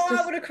she was Oh, I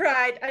just would have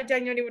cried. I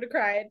genuinely would have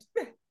cried.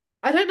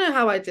 I don't know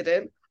how I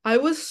didn't. I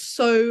was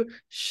so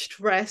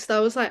stressed.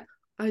 I was like,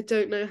 I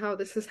don't know how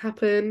this has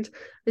happened.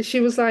 And she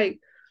was like,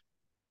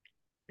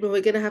 well,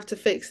 we're gonna have to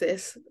fix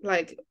this.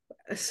 Like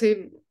as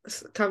soon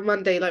come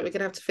Monday, like we're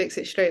gonna have to fix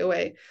it straight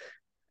away.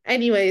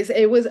 Anyways,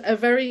 it was a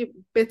very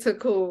bitter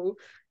call.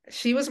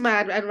 She was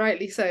mad and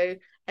rightly so.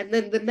 And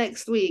then the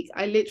next week,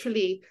 I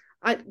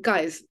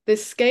guys,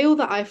 this scale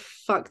that I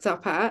fucked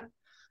up at,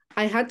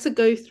 I had to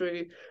go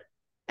through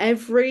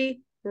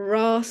every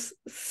RAS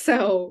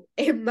cell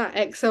in that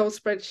Excel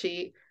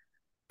spreadsheet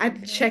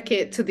and check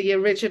it to the No.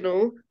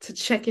 original to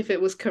check if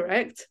it was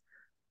correct.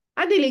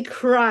 I nearly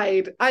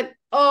cried.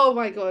 Oh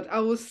my God, I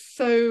was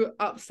so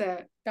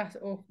upset. That's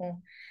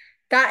awful.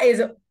 That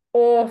is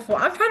awful.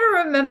 I'm trying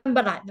to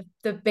remember like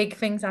the big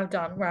things I've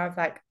done where I've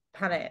like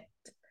panicked,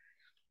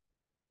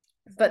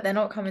 but they're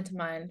not coming to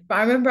mind. But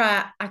I remember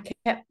I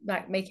kept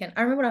like making,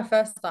 I remember when I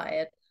first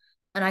started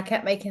and I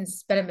kept making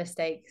spelling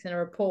mistakes in a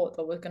report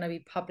that was going to be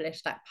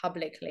published like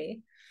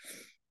publicly.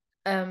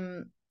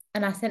 Um,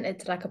 and I sent it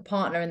to like a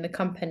partner in the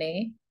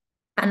company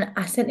and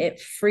I sent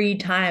it 3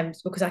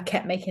 times because I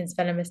kept making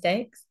spelling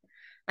mistakes.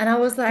 And I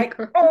was like,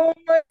 oh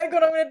my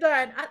God, I'm gonna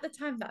die. And at the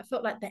time that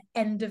felt like the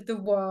end of the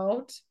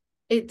world.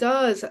 It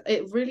does.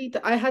 It really.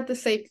 I had the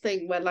same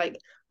thing where like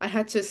I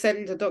had to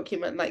send a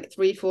document like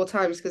three, four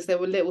times because there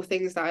were little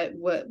things that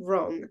were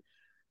wrong,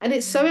 and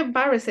it's so Mm.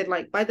 embarrassing.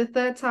 Like by the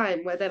third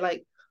time, where they're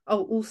like,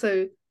 "Oh,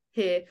 also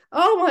here."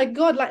 Oh my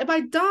God! Like, am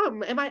I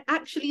dumb? Am I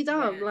actually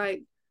dumb? Yeah.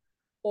 Like,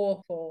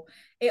 Awful.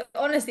 It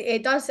honestly,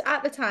 it does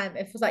at the time,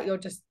 it feels like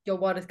your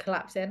world is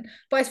collapsing.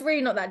 But it's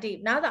really not that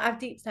deep. Now that I've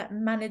deeped like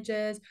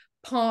managers,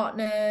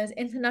 partners,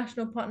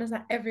 international partners,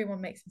 like everyone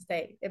makes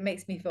mistakes. It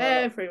makes me feel a lot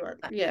everyone.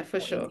 like Yeah, for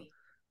more sure, easy.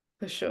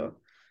 for sure.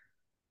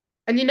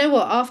 And you know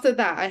what? After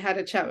that, I had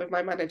a chat with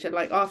my manager.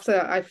 Like after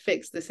I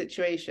fixed the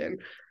situation,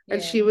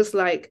 and she Yeah. was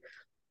like,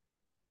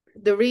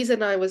 the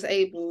reason I was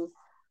able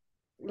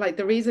like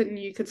the reason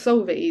you could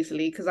solve it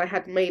easily because I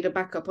had made a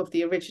backup of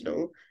the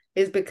original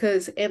is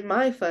because in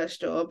my first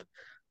job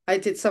I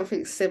did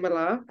something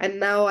similar and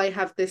now I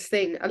have this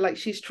thing and like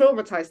she's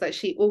traumatized that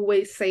she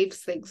always saves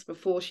things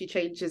before she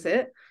changes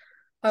it.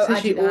 Oh, So I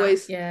she do that.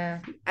 always Yeah.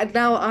 and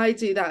now I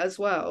do that as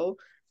well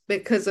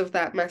because of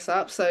that mess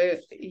up. So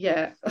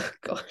yeah, oh,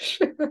 gosh.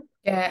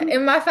 Yeah.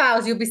 In my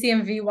files, you'll be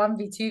seeing V1,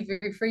 V2,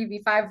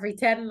 V3, V5,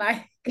 V10,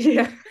 like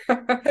Yeah.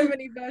 so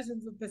many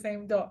versions of the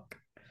same doc.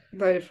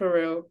 No, for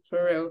real,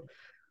 for real.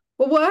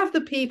 Well, what have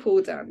the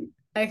people done?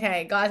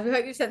 Okay, guys, we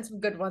hope you sent some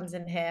good ones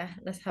in here.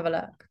 Let's have a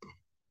look.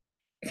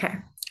 Okay.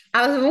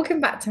 I was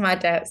walking back to my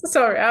desk.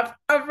 Sorry,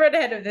 I've read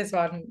ahead of this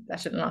one. I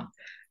shouldn't laugh.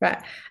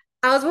 Right.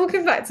 I was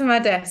walking back to my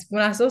desk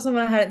when I saw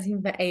someone I hadn't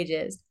seen for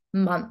ages,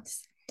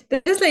 months.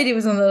 This lady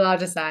was on the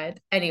larger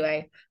side,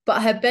 anyway,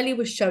 but her belly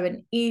was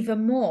showing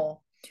even more.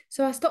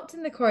 So I stopped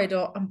in the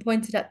corridor and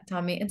pointed at the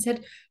tummy and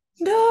said,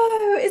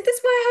 no, is this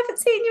why I haven't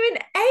seen you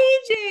in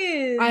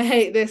I ages?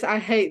 hate this. I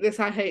hate this.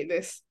 I hate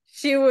this.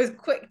 She was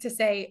quick to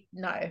say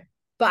no,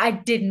 but I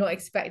did not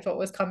expect what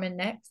was coming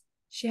next.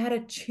 She had a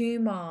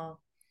tumor.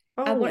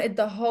 I Oh, wanted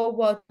the whole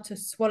world to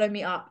swallow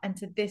me up. And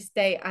to this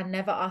day, I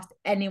never asked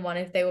anyone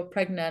if they were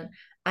pregnant.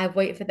 I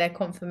wait for their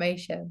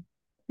confirmation.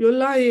 you're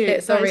lying.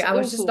 That Sorry, is I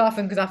was just awful.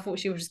 laughing because I thought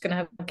she was just going to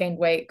have gained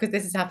weight because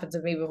this has happened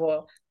to me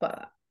before.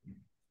 But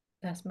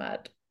that's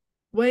mad.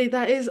 Wait,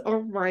 that is,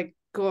 oh my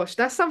gosh.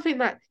 That's something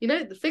that,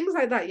 the things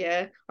like that,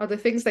 yeah, are the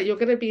things that you're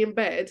going to be in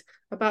bed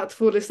about to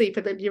fall asleep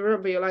and then you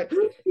remember, you're like,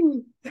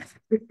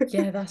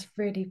 Yeah, that's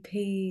really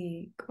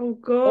peak. oh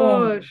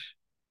Oh, gosh.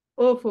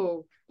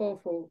 Awful,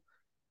 awful.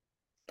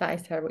 that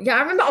is terrible. Yeah,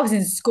 I remember I was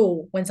in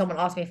school when someone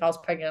asked me if I was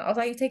pregnant. I was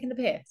like, you taking the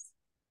piss?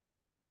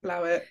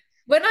 Allow it.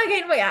 When I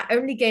gain weight, I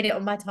only gain it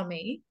on my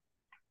tummy.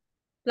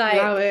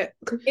 Allow Like it.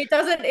 it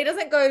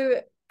doesn't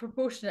go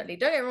proportionately.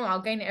 Don't get me wrong,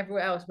 I'll gain it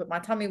everywhere else, but my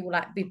tummy will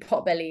like be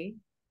pot belly.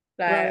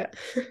 Allow Like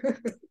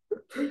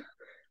it.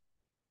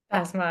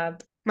 that's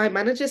mad. My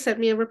manager sent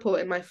me a report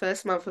in my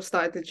first month of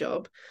starting the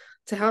job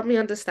to help me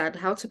understand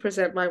how to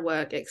present my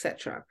work,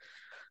 etc.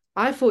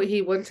 I thought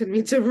he wanted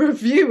me to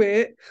review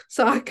it,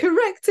 so I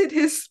corrected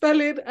his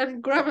spelling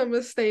and grammar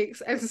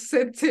mistakes and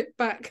sent it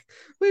back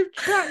with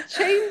track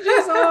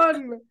changes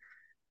on.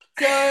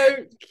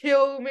 Don't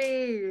kill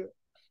me.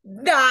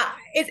 That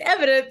is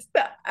evidence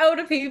that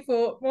older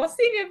people, more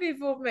senior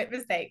people make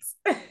mistakes.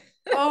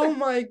 Oh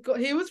my God.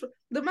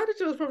 The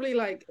manager was probably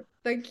like,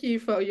 thank you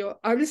for your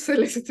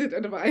unsolicited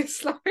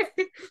advice.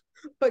 Like,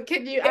 but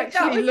can you If that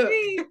actually was look?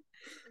 me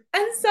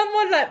and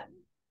someone like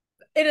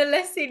in a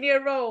less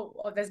senior role,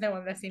 or there's no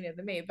one less senior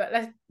than me, but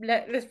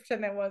let's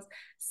pretend there was,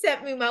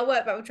 sent me my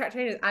work back with track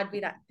changes, I'd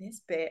be like,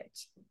 this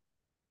bitch.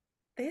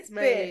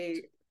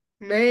 Mate,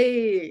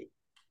 mate.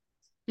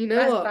 You know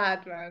That's what?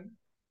 bad, man.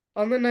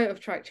 On the note of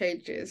track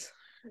changes,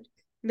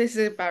 this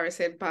is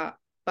embarrassing, but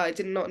I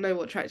did not know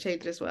what track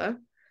changes were.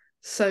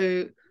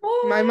 So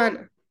my What?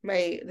 man,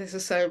 Mate, this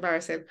is so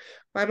embarrassing.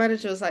 My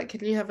manager was like,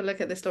 "Can you have a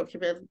look at this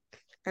document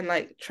and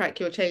like track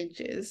your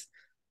changes?"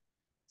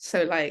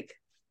 So like,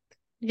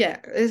 yeah,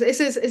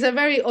 it's a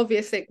very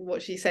obvious thing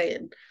what she's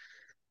saying,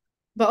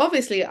 but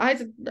obviously I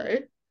didn't know.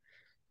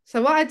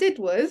 So what I did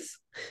was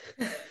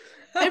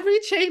every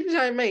change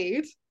I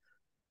made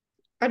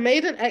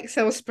an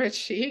Excel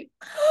spreadsheet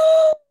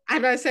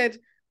and I said,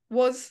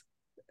 "Was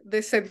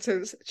this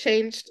sentence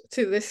changed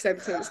to this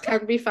sentence?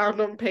 Can be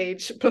found on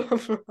page blah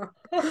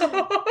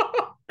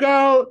blah."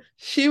 Girl,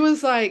 she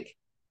was like,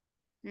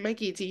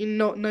 "Maggie, do you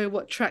not know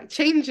what track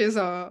changes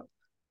are?"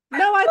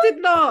 No, I did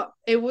not.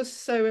 It was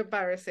so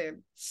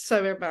embarrassing.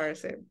 So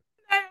embarrassing.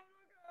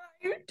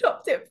 You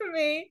topped it for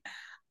me.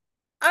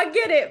 I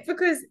get it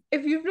because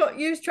if you've not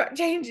used track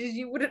changes,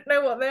 you wouldn't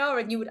know what they are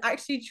and you would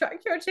actually track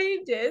your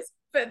changes.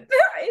 But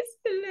that is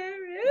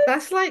hilarious.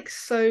 That's like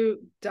so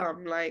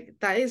dumb. Like,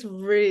 that is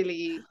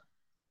really,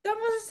 That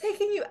must have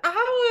taken you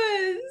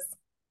hours.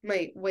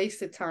 mate,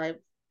 wasted time.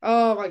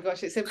 Oh my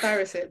gosh, it's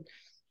embarrassing.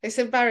 It's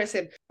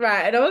embarrassing.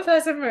 Right, another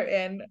person wrote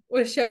in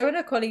was showing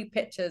a colleague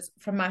pictures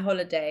from my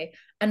holiday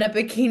and a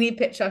bikini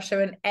picture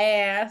showing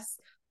ass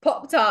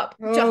popped up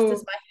just as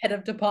Oh my head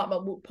of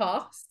department walked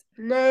past.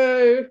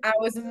 no. I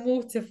was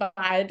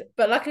mortified,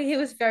 but luckily he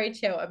was very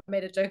chill and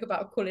made a joke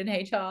about calling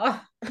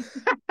HR.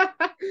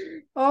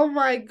 Oh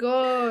my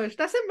gosh.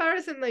 That's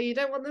embarrassing though. You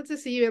don't want them to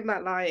see you in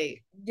that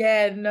light.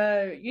 Yeah,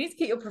 no, you need to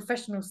keep your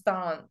professional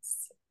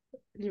stance.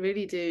 You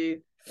really do.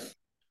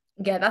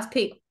 Yeah, that's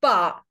peak.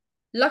 But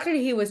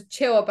luckily he was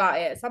chill about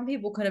it. Some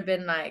people could have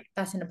been like,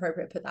 that's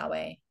inappropriate, put that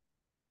way.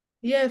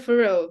 Yeah, for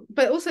real.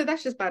 But also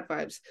that's just bad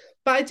vibes.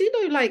 But I do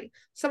know like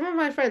some of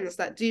my friends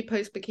that do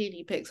post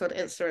bikini pics on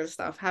Insta and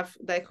stuff have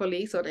their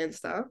colleagues on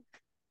Insta.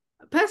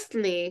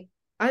 Personally,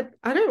 I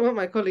don't want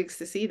my colleagues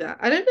to see that.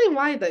 I don't know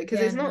why though, because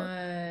Yeah, it's not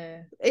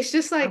no, it's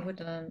just I like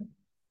wouldn't.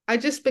 I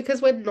just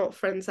because we're not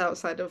friends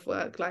outside of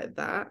work like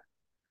that.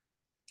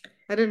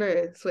 I don't know,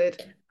 it's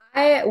weird.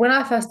 I when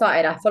I first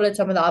started, I followed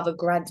some of the other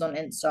grads on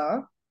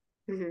Insta.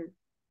 Hmm.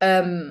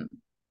 Um,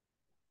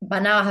 but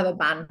now I have a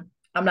ban.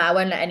 I'm like, I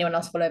won't let anyone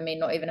else follow me,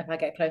 not even if I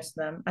get close to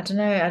them. I don't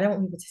know. I don't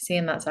want people to see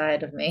in that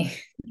side of me,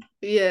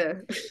 Yeah.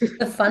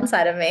 the fun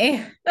side of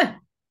me.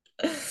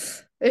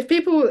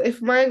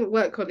 If my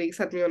work colleagues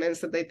had me on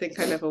Insta, they think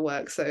I never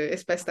work, so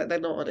it's best that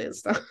they're not on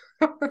Insta.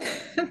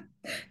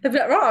 They'll be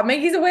like, right,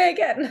 Maggie's away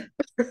again.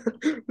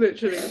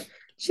 Literally.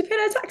 She paid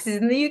her taxes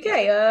in the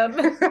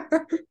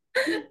UK.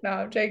 No,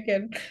 I'm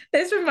joking.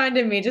 This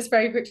reminded me just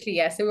very quickly.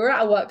 Yeah, so we were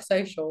at a work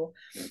social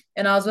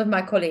and I was with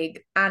my colleague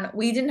and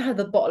we didn't have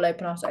the bottle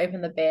open after I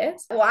opened the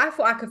beers. Well, I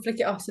thought I could flick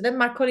it off. So then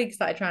my colleague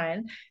started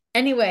trying.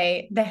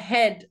 Anyway, the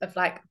head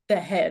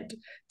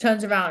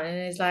turns around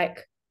and is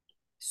like,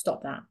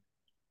 stop that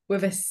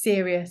with a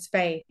serious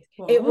face.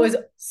 It was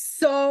What?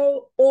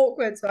 so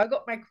awkward. So I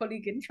got my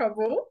colleague in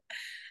trouble.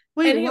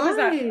 Wait, And he was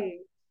like, why?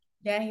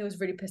 yeah, he was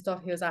really pissed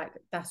off. He was like,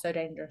 that's so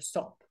dangerous.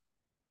 Stop.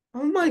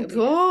 Oh my Like, we did.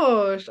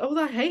 gosh. Oh,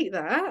 I hate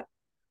that.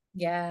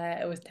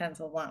 Yeah, it was tense.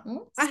 I was like,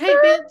 I hate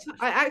skirt.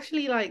 I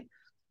actually like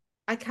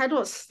I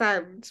cannot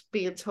stand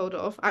being told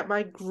off at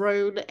my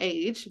grown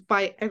age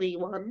by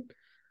anyone.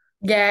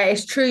 Yeah,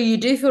 it's true. You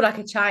do feel like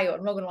a child.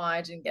 I'm not gonna lie,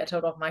 I didn't get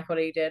told off. My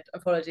colleague did.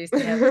 Apologies to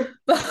him.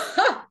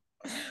 But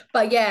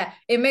but yeah,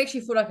 it makes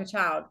you feel like a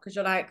child because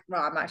you're like,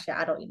 right, I'm actually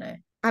an adult, you know.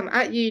 I'm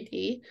at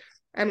uni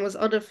and was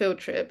on a field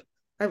trip.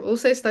 I've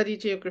also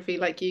studied geography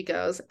like you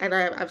girls, and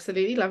I am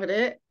absolutely loving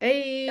it.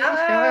 Hey, shout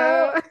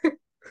Ah, out.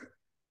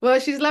 Well,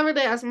 she's loving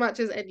it as much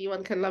as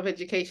anyone can love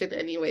education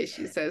anyway,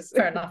 she says.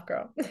 fair enough,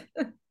 girl.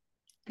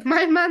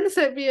 My man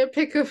sent me a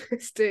pic of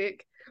his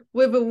stick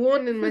with a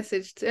warning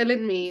message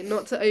telling me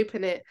not to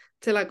open it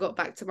till I got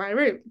back to my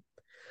room.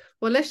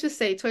 Well, let's just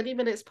say 20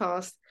 minutes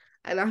passed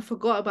and I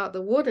forgot about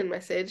the warning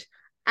message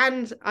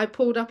and I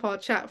pulled up our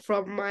chat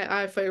from my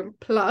iPhone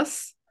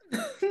Plus.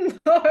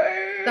 No.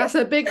 That's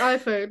a big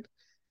iPhone.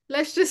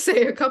 Let's just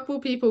say a couple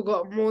people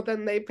got more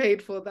than they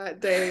paid for that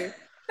day.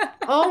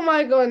 Oh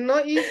my god,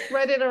 not you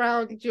spreading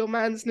around your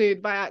man's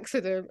nude by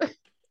accident.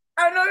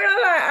 I'm not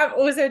gonna lie, I've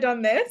also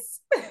done this.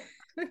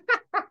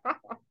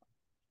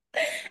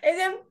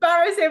 It's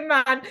embarrassing,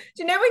 man. Do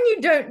you know when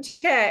you don't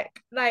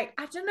check? Like,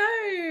 I don't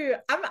know.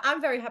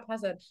 I'm very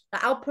haphazard.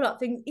 Like, I'll pull up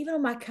things even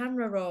on my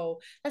camera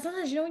roll. Like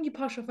sometimes you know when you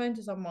pass your phone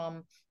to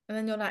someone and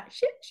then you're like,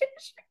 shit, shit,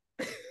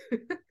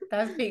 shit.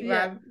 That's peak, Yeah,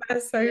 man.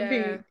 That's so yeah.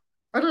 peak.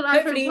 On an iPhone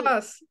Hopefully,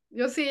 Plus,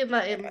 you're seeing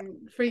that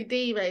in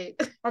 3D, mate.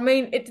 I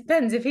mean, it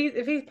depends. If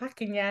he's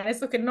packing, yeah, and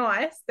it's looking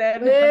nice, then I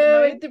don't No,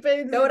 know. it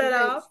depends. It Build it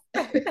up.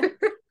 depends.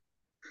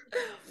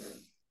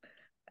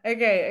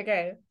 Okay,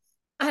 okay.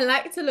 I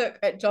like to look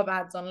at job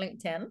ads on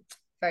LinkedIn.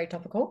 Very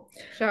topical.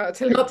 Shout out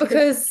to Not LinkedIn.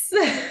 because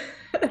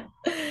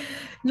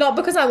not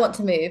because I want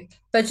to move,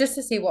 but just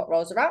to see what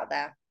roles are out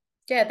there.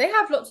 Yeah, they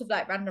have lots of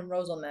like random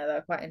roles on there that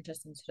are quite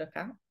interesting to look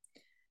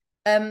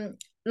at.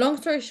 Long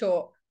story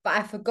short, but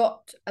I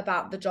forgot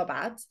about the job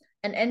ads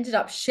and ended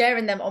up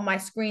sharing them on my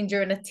screen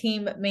during a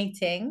team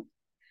meeting.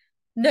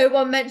 No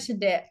one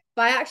mentioned it,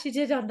 but I actually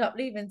did end up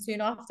leaving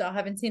soon after,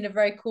 having seen a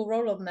very cool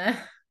role on there.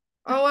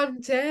 Oh, I'm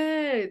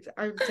dead.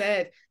 I'm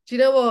dead. Do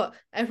you know what?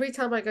 Every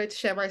time I go to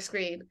share my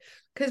screen,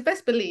 because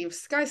best believe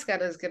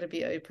Skyscanner is going to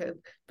be open,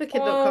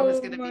 Booking.com is Oh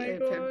going to be my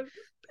open, God.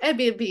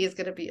 Airbnb is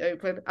going to be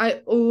open.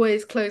 I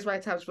always close my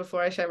tabs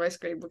before I share my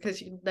screen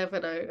because you never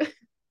know.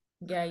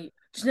 Yeah, do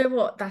you know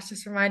what? That's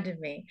just reminded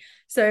me.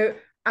 So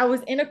I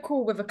was in a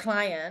call with a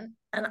client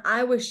and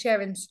I was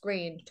sharing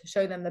screen to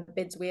show them the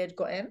bids we had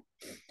got in.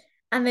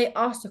 And they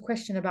asked a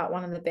question about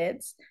one of the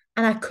bids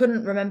and I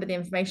couldn't remember the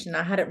information.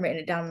 I hadn't written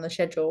it down on the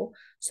schedule.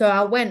 So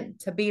I went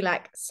to be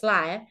like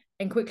sly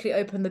and quickly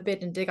open the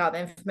bid and dig out the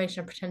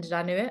information and pretended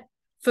I knew it,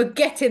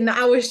 forgetting that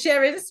I was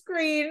sharing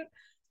screen.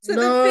 So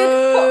the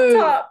bid popped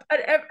No. up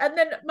and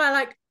then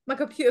my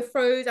computer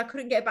froze. I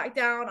couldn't get it back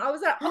down. I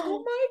was like,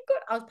 oh my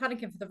God. I was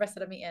panicking for the rest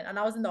of the meeting and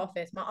I was in the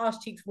office. My arse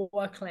cheeks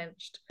were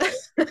clenched.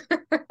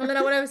 And then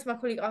I went over to my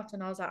colleague after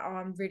and I was like, oh,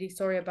 I'm really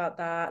sorry about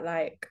that.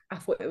 Like, I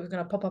thought it was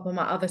going to pop up on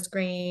my other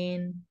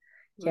screen.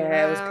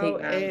 Yeah, it was Allow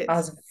peak, man. I it.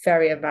 was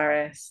very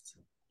embarrassed.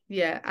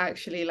 Yeah,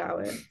 actually allow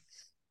it.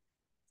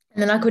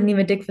 And then I couldn't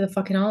even dig for the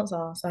fucking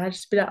answer. So I had to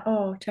just be like,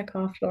 oh, check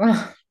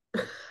after.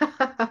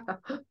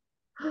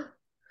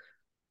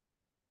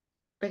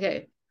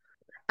 Okay.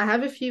 I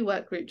have a few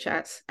work group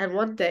chats, and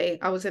one day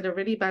I was in a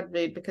really bad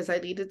mood because I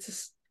needed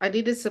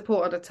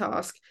support on a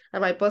task,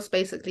 and my boss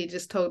basically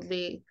just told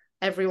me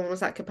everyone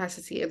was at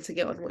capacity and to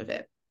get on with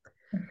it.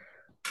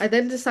 I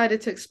then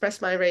decided to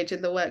express my rage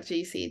in the work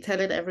GC,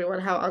 telling everyone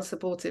how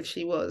unsupportive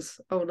she was.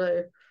 Oh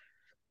no.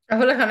 I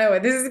feel like I know where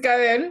this is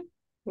going.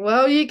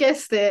 Well, you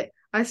guessed it.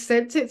 I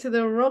sent it to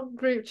the wrong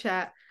group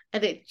chat,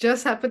 and it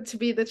just happened to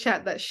be the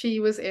chat that she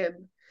was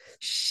in.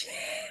 Shit.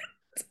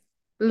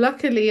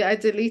 Luckily, I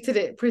deleted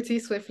it pretty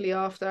swiftly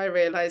after I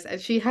realized, and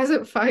she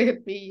hasn't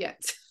fired me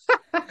yet.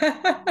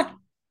 Oh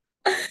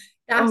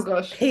That's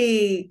gosh.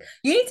 peak.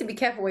 You need to be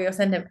careful where you're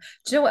sending. Do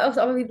you know what else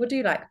other people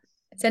do? Like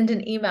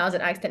sending emails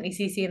and accidentally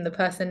CCing the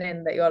person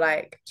in that you're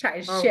like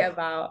chatting Oh, shit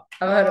about.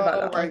 I've heard about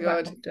oh that my one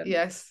quite God. often.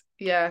 Yes.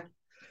 Yeah.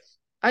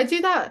 I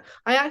do that.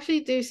 I actually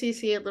do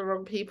CC in the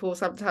wrong people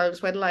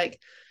sometimes when like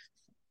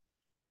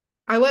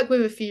I work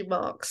with a few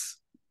marks.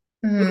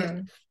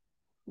 Mm.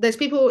 There's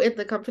people in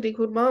the company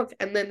called Mark,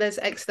 and then there's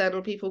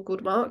external people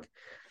called Mark.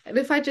 And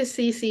if I just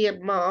CC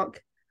and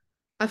Mark,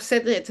 I've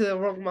sent it to the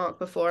wrong Mark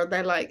before, and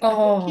they're like,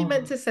 I think you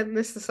meant Oh, to send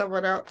this to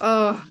someone else.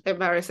 Oh,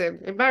 embarrassing.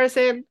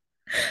 Embarrassing.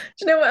 do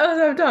you know what else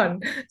I've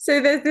done?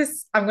 So there's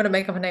this, I'm going to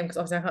make up a name because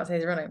obviously I can't say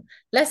his real name.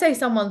 Let's say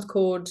someone's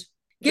called,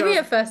 give me a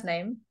John. first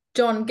name.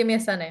 John, give me a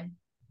surname.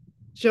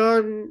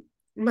 John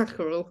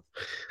Mackerel.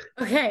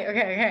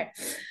 Okay.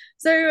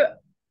 So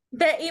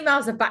their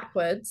emails are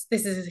backwards.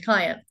 This is his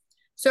client.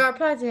 So I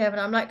reply to him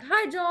and I'm like,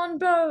 hi, John,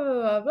 blah, blah,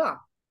 blah, blah.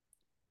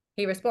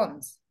 He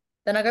responds.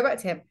 Then I go back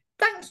to him.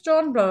 Thanks,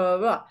 John, blah, blah,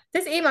 blah.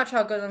 This email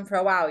trail goes on for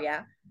a while,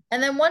 yeah?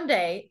 And then one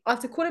day,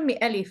 after calling me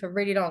Ellie for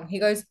really long, he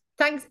goes,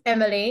 thanks,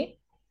 Emily.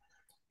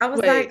 I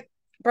was Wait. like,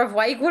 bruv,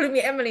 why are you calling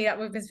me Emily? That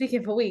we've been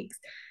speaking for weeks.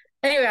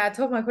 Anyway, I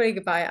told my colleague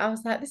about it. I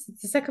was like, this is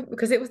the second,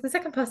 because it was the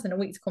second person in a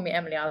week to call me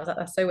Emily. I was like,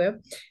 that's so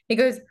weird. He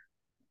goes,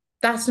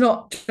 that's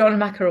not John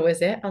Mackerel,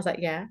 is it? I was like,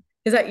 yeah.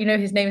 He's like, you know,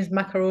 his name is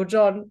Mackerel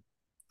John.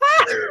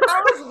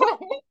 I was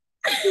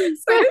like,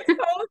 so this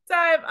whole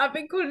time I've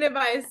been calling him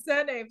by his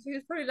surname. So he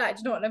was probably like, do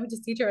you know what? Let me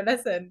just teach her a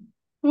lesson.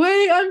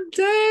 Wait, I'm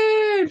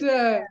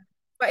dead.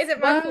 But is it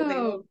my fault that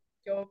Wow.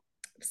 your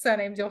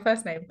surname's your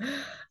first name?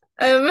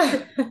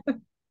 Um,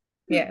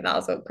 yeah, that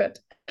was awkward.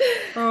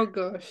 Oh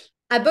gosh.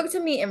 I booked a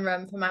meeting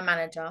room for my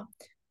manager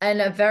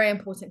and a very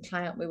important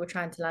client we were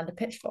trying to land a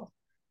pitch for.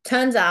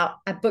 Turns out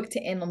I booked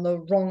it in on the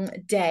wrong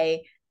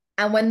day.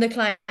 And when the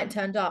client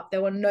turned up,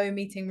 there were no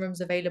meeting rooms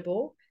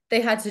available.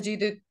 They had to do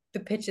the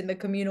pitch in the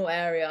communal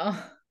area.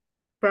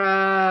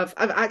 Bruv.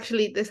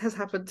 This has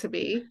happened to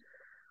me,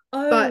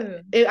 but Oh,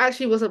 it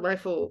actually wasn't my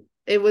fault.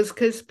 It was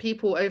because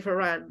people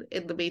overran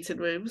in the meeting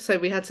room, so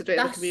we had to do it in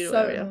the that's communal so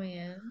area.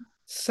 annoying.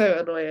 So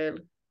annoying.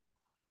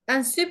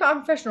 And super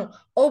unprofessional.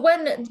 Or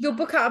when you'll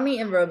book out a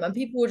meeting room and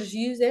people will just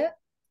use it.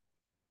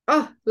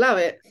 Oh, allow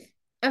it.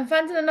 And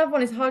finding another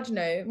one is hard, you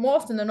know. More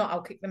often than not,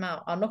 I'll kick them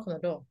out. I'll knock on the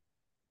door.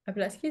 I'll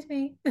be like, excuse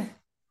me,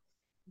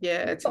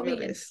 Yeah, to got a be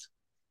meeting. honest.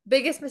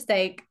 Biggest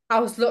mistake, I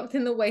was locked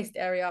in the waste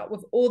area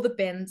with all the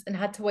bins and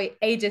had to wait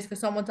ages for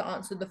someone to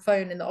answer the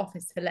phone in the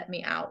office to let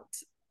me out.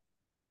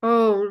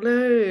 Oh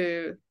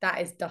no. That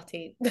is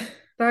dirty.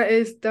 That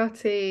is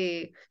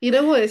dirty. You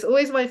know what? It's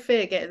always my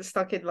fear getting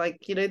stuck in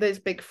like, those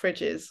big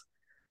fridges.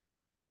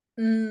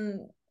 Mm.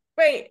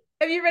 Wait,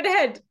 have you read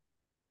ahead?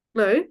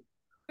 No?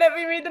 Let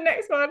me read the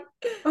next one.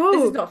 This is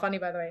Oh, not funny,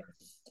 by the way.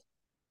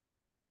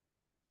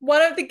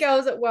 One of the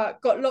girls at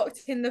work got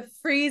locked in the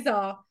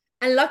freezer,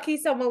 and lucky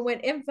someone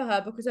went in for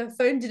her because her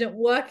phone didn't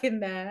work in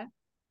there.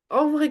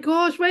 oh my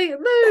gosh, wait,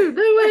 no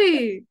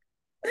way.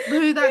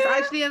 No, that's Yeah.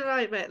 actually a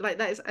nightmare. Like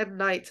that is a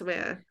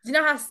nightmare. Do you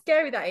know how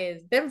scary that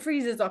is? Them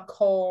freezers are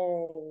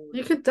cold.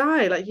 You could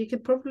die, like you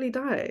could probably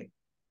die.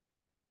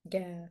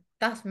 Yeah,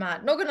 that's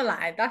mad. Not gonna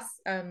lie, that's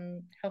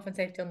health and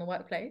safety on the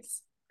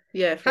workplace.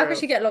 Yeah, How for could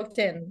she real. get locked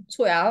in?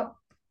 Sort it out.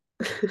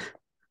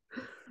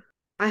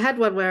 I had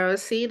one where I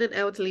was seeing an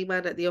elderly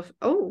man at the office.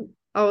 Oh,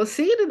 I was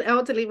seeing an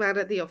elderly man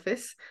at the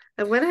office,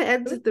 and when I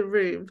entered the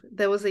room,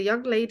 there was a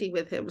young lady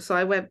with him. So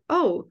I went,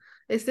 "Oh,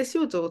 is this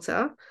your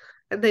daughter?"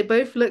 And they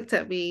both looked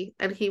at me,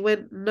 and he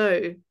went,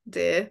 "No,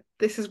 dear,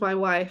 this is my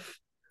wife."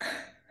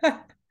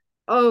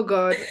 Oh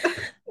God.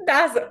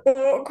 That's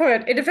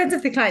awkward. It depends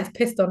if the client's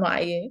pissed or not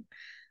at you.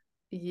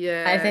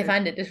 And if they Yeah.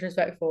 find it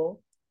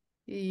disrespectful.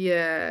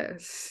 Yeah,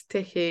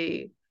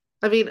 sticky.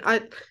 I mean,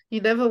 you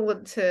never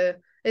want to.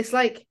 It's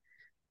like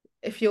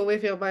if you're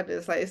with your man,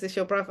 it's like, is this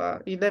your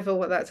brother? You never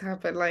want that to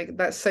happen. Like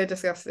that's so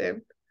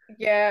disgusting.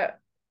 Yeah.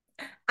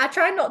 I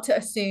try not to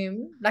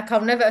assume. Like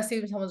I'll never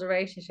assume someone's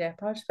relationship.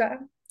 I'll just be like,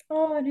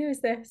 oh, and who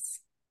is this?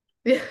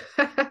 Yeah.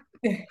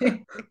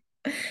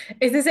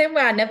 It's the same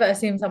way I never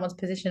assume someone's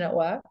position at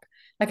work.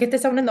 Like if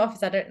there's someone in the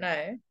office I don't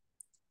know,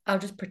 I'll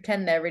just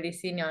pretend they're really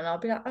senior and I'll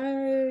be like,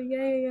 oh,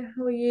 yeah, yeah, yeah,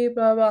 how are you?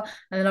 Blah, blah.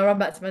 And then I'll run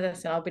back to my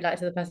desk and I'll be like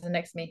to the person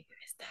next to me, who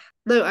is that?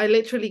 No, I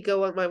literally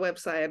go on my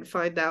website and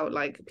find out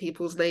like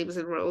people's names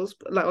and roles,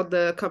 like on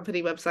the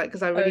company website,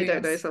 because I Oh, really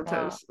don't you're know smart.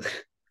 sometimes.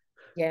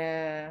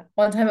 Yeah.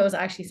 One time it was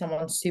actually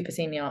someone super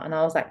senior and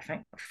I was like,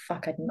 thank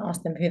fuck, I didn't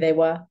ask them who they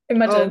were. Oh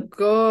Imagine.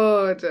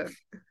 God.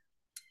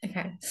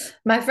 Okay.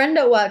 My friend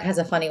at work has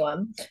a funny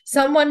one.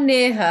 Someone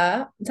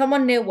near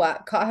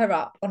work cut her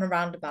up on a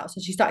roundabout, so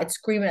she started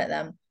screaming at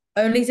them,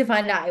 only to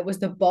find out it was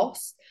the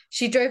boss.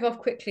 She drove off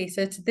quickly,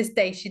 so to this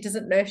day she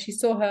doesn't know if she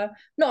saw her.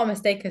 Not a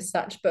mistake as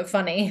such, but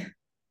funny.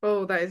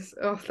 That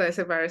is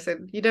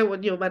embarrassing. You don't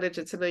want your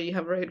manager to know you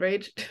have road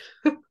rage.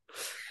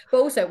 But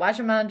also, why's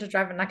your manager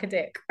driving like a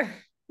dick?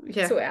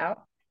 Yeah. Sort it out.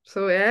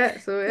 So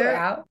Sort it yeah.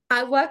 out.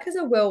 I work as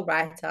a will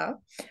writer,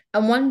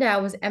 and one day I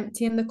was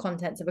emptying the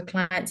contents of a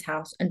client's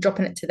house and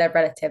dropping it to their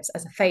relatives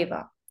as a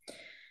favor.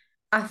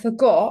 I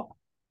forgot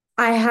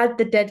I had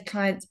the dead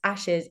client's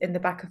ashes in the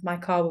back of my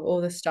car with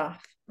all the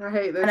stuff. I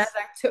hate And as this.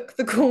 I took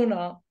the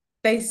corner,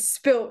 they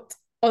spilt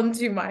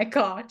onto my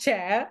car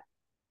chair.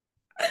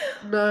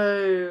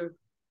 No.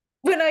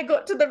 When I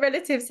got to the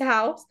relative's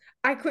house,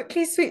 I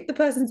quickly swept the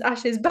person's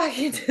ashes back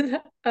into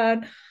the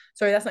urn.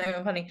 Sorry, that's not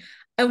even funny.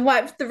 And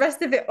wiped the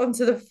rest of it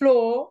onto the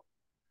floor.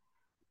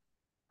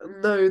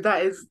 No,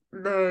 that is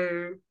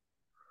no.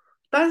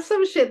 That's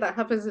some shit that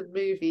happens in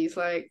movies.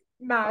 Like,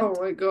 oh Mad.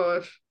 my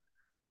gosh.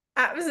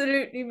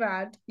 Absolutely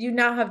mad. You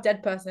now have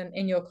dead person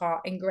in your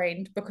car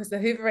ingrained because the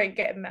Hoover ain't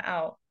getting that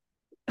out.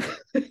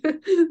 No,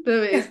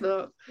 it is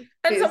not.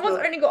 And It is someone's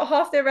not. only got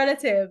half their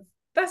relative.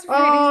 That's really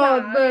Oh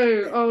sad.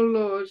 no. Oh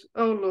Lord.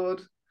 Oh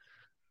Lord.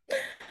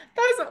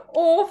 That's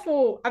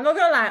awful. I'm not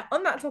gonna lie.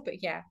 On that topic,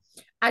 yeah,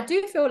 I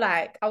do feel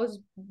like I was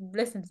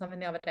listening to something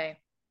the other day,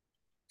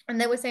 and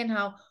they were saying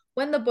how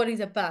when the bodies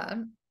are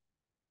burnt,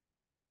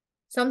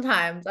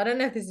 sometimes I don't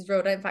know if this is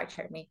real. Don't fact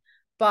check me,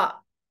 but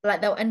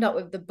like they'll end up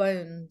with the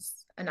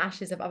bones and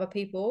ashes of other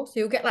people, so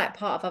you'll get like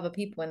part of other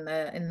people in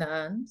the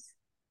urns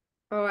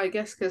Oh, I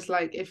guess because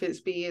like if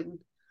it's being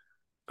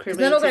because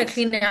they're not gonna cremated,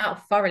 clean it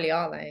out thoroughly,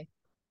 are they?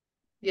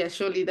 yeah,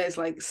 surely there's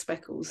like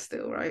speckles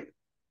still, right?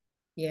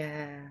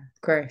 Yeah,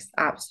 gross,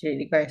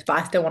 absolutely gross. But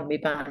I still want to be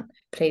burnt,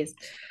 please.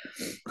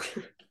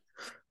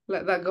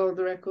 Let that go on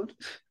the record.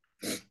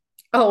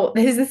 Oh,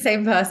 this is the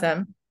same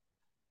person.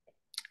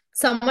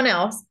 Someone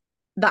else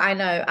that I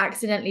know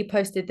accidentally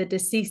posted the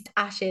deceased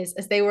ashes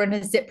as they were in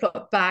a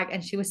Ziploc bag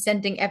and she was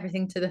sending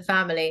everything to the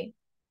family.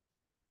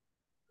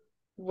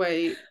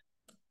 Wait.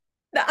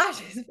 The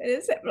ashes in a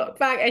Ziploc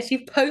bag and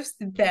she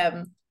posted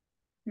them.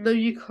 No,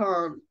 you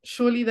can't.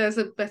 Surely there's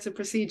a better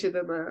procedure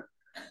than that.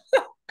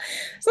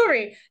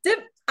 Sorry,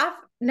 I've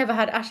never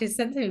had ashes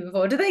sent to me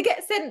before. Did they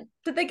get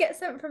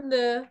sent from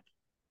the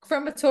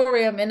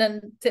crematorium in a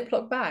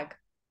Ziploc bag?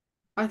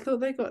 I thought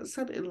they got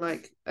sent in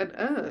like an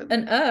urn.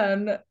 An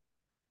urn?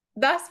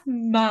 That's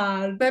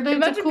mad. They're no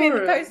Imagine being the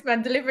decorum.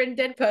 postman delivering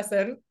dead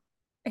person.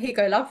 Here you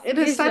go, love. In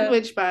a Here's your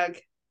sandwich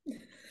bag.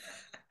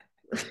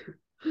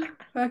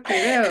 Fucking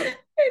hell. in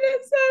a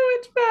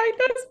sandwich bag.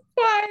 That's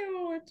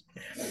wild.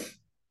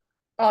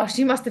 Oh,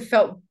 she must have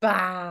felt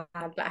bad.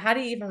 Like, how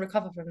do you even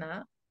recover from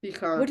that? You What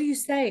can't. do you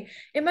say?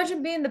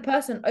 Imagine being the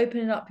person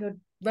opening up your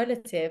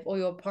relative or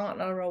your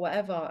partner or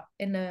whatever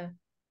in a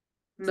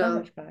No,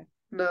 sandwich bag.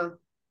 no.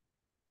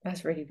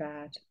 That's really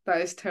bad.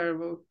 That is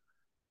terrible.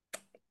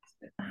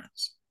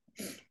 That's-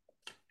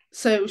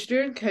 So it was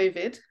during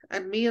COVID,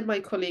 and me and my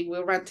colleague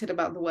were ranting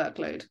about the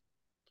workload.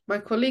 My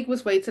colleague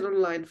was waiting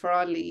online for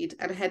our lead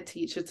and head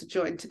teacher to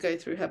join to go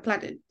through her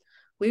planning.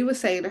 We were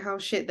saying how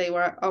shit they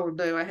were at, oh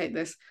no, I hate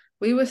this.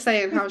 We were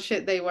saying how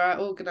shit they were at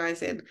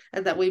organising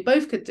and that we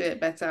both could do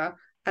it better.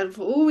 And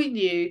for all we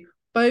knew,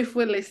 both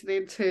were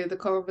listening to the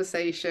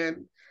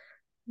conversation.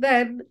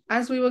 Then,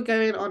 as we were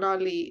going on,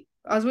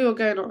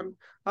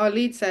 our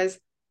lead says,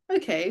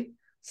 okay,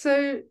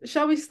 so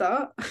shall we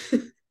start?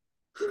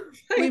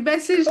 We My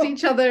messaged God.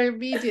 each other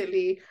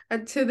immediately,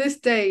 and to this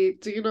day,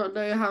 do not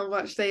know how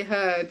much they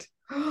heard.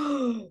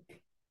 I'm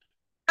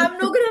not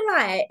gonna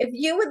lie. If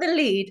you were the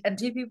lead and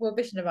two people were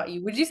bitching about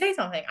you, would you say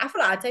something? I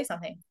feel like I'd say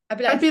something. I'd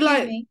be like, I'd be "Excuse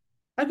like, me."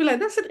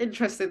 that's an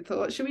interesting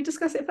thought. Should we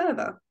discuss it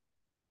further?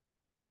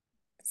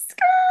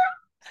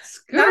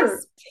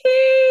 That's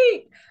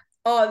peak.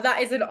 Oh,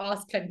 that is an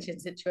ass clenching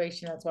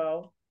situation as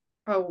well.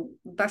 Oh,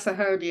 that's a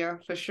hernia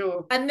for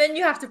sure. And then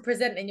you have to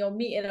present in your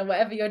meeting or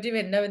whatever you're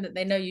doing, knowing that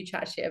they know you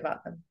chat shit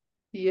about them.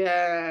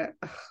 Yeah.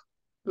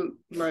 No.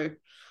 No,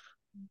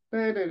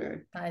 no, no.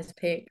 That is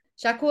peak.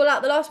 Shall I call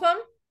out the last one?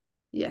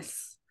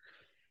 Yes.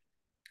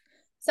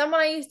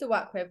 Someone I used to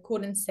work with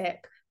called in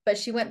sick, but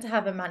she went to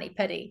have a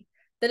mani-pedi.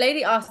 The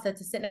lady asked her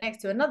to sit next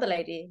to another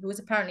lady who was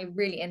apparently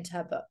really into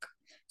her book.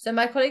 So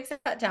my colleague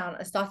sat down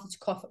and started to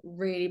cough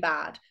really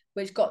bad,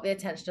 which got the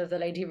attention of the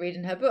lady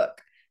reading her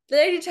book. The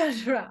lady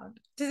turned around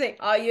to say,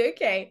 "Are you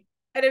okay?"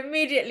 and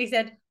immediately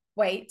said,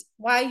 "Wait,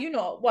 why are you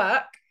not at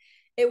work?"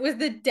 It was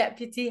the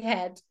deputy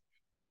head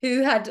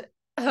who had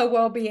her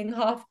well-being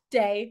half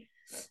day.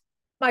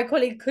 My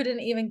colleague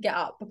couldn't even get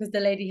up because the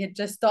lady had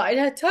just started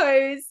her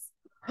toes.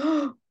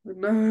 No.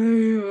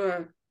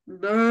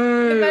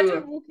 No.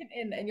 Imagine walking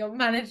in and your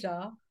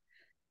manager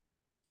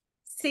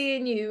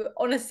seeing you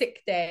on a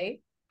sick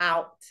day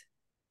out.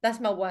 That's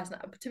my worst.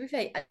 To be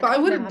fair, But I that's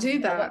never wouldn't happened to do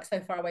me. I that. work so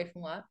far away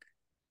from work.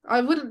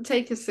 I wouldn't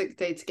take a sick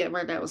day to get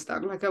my nails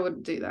done. Like, I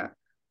wouldn't do that.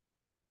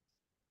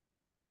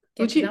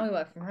 Yeah, Would because you? now we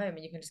work from home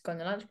and you can just go on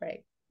your lunch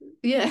break.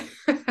 Yeah.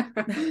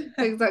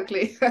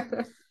 Exactly.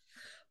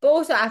 But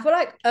also, I feel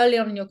like early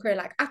on in your career,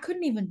 like I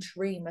couldn't even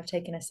dream of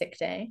taking a sick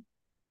day.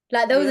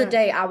 Like there was a Yeah.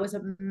 day I was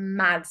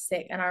mad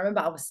sick, and I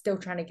remember I was still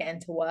trying to get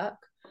into work.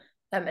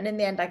 And in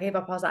the end, I gave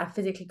up. I was like, I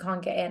physically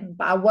can't get in,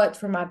 but I worked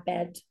from my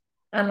bed,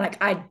 and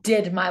like I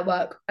did my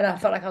work, and I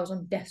felt like I was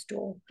on death's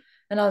door.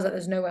 And I was like,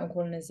 "There's no way I'm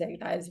calling in sick.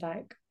 That is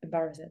like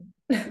embarrassing."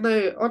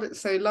 No, on it.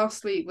 So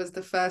last week was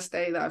the first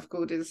day that I've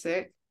called in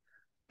sick,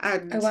 Oh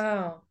and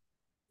wow.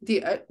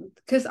 the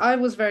because I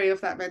was very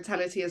of that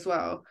mentality as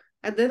well.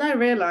 And then I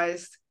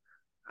realized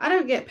I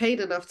don't get paid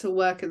enough to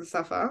work and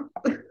suffer.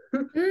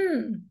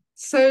 Mm.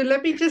 So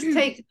let me just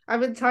take,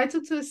 I'm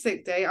entitled to a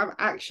sick day. I'm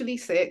actually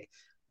sick.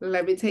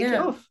 Let me take it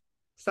Yeah. off.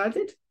 So I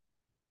did.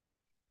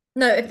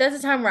 No, if there's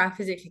a time where I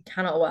physically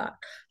cannot work,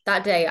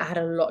 that day I had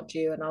a lot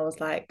due and I was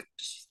like,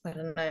 I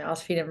don't know, I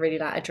was feeling really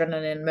like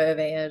adrenaline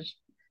motivated.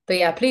 But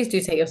yeah, please do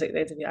take your sick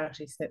days if you're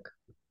actually sick.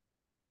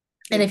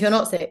 And if you're Yes.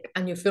 not sick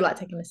and you feel like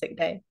taking a sick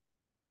day,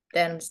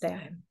 then stay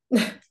at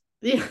home.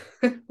 Yeah.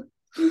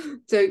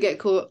 Don't get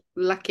caught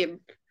lacking.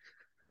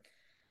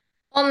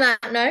 On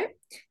that note,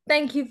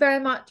 thank you very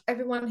much,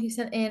 everyone who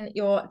sent in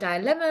your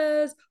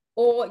dilemmas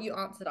or you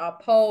answered our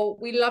poll.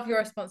 We love your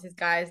responses,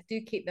 guys.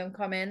 Do keep them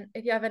coming.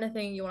 If you have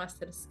anything you want us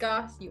to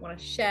discuss, you want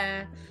to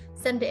share,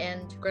 send it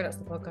in to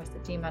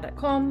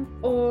grownupsthepodcast@gmail.com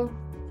or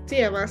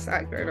DM us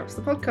at Grown Ups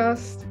the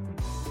Podcast.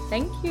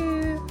 thank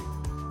you.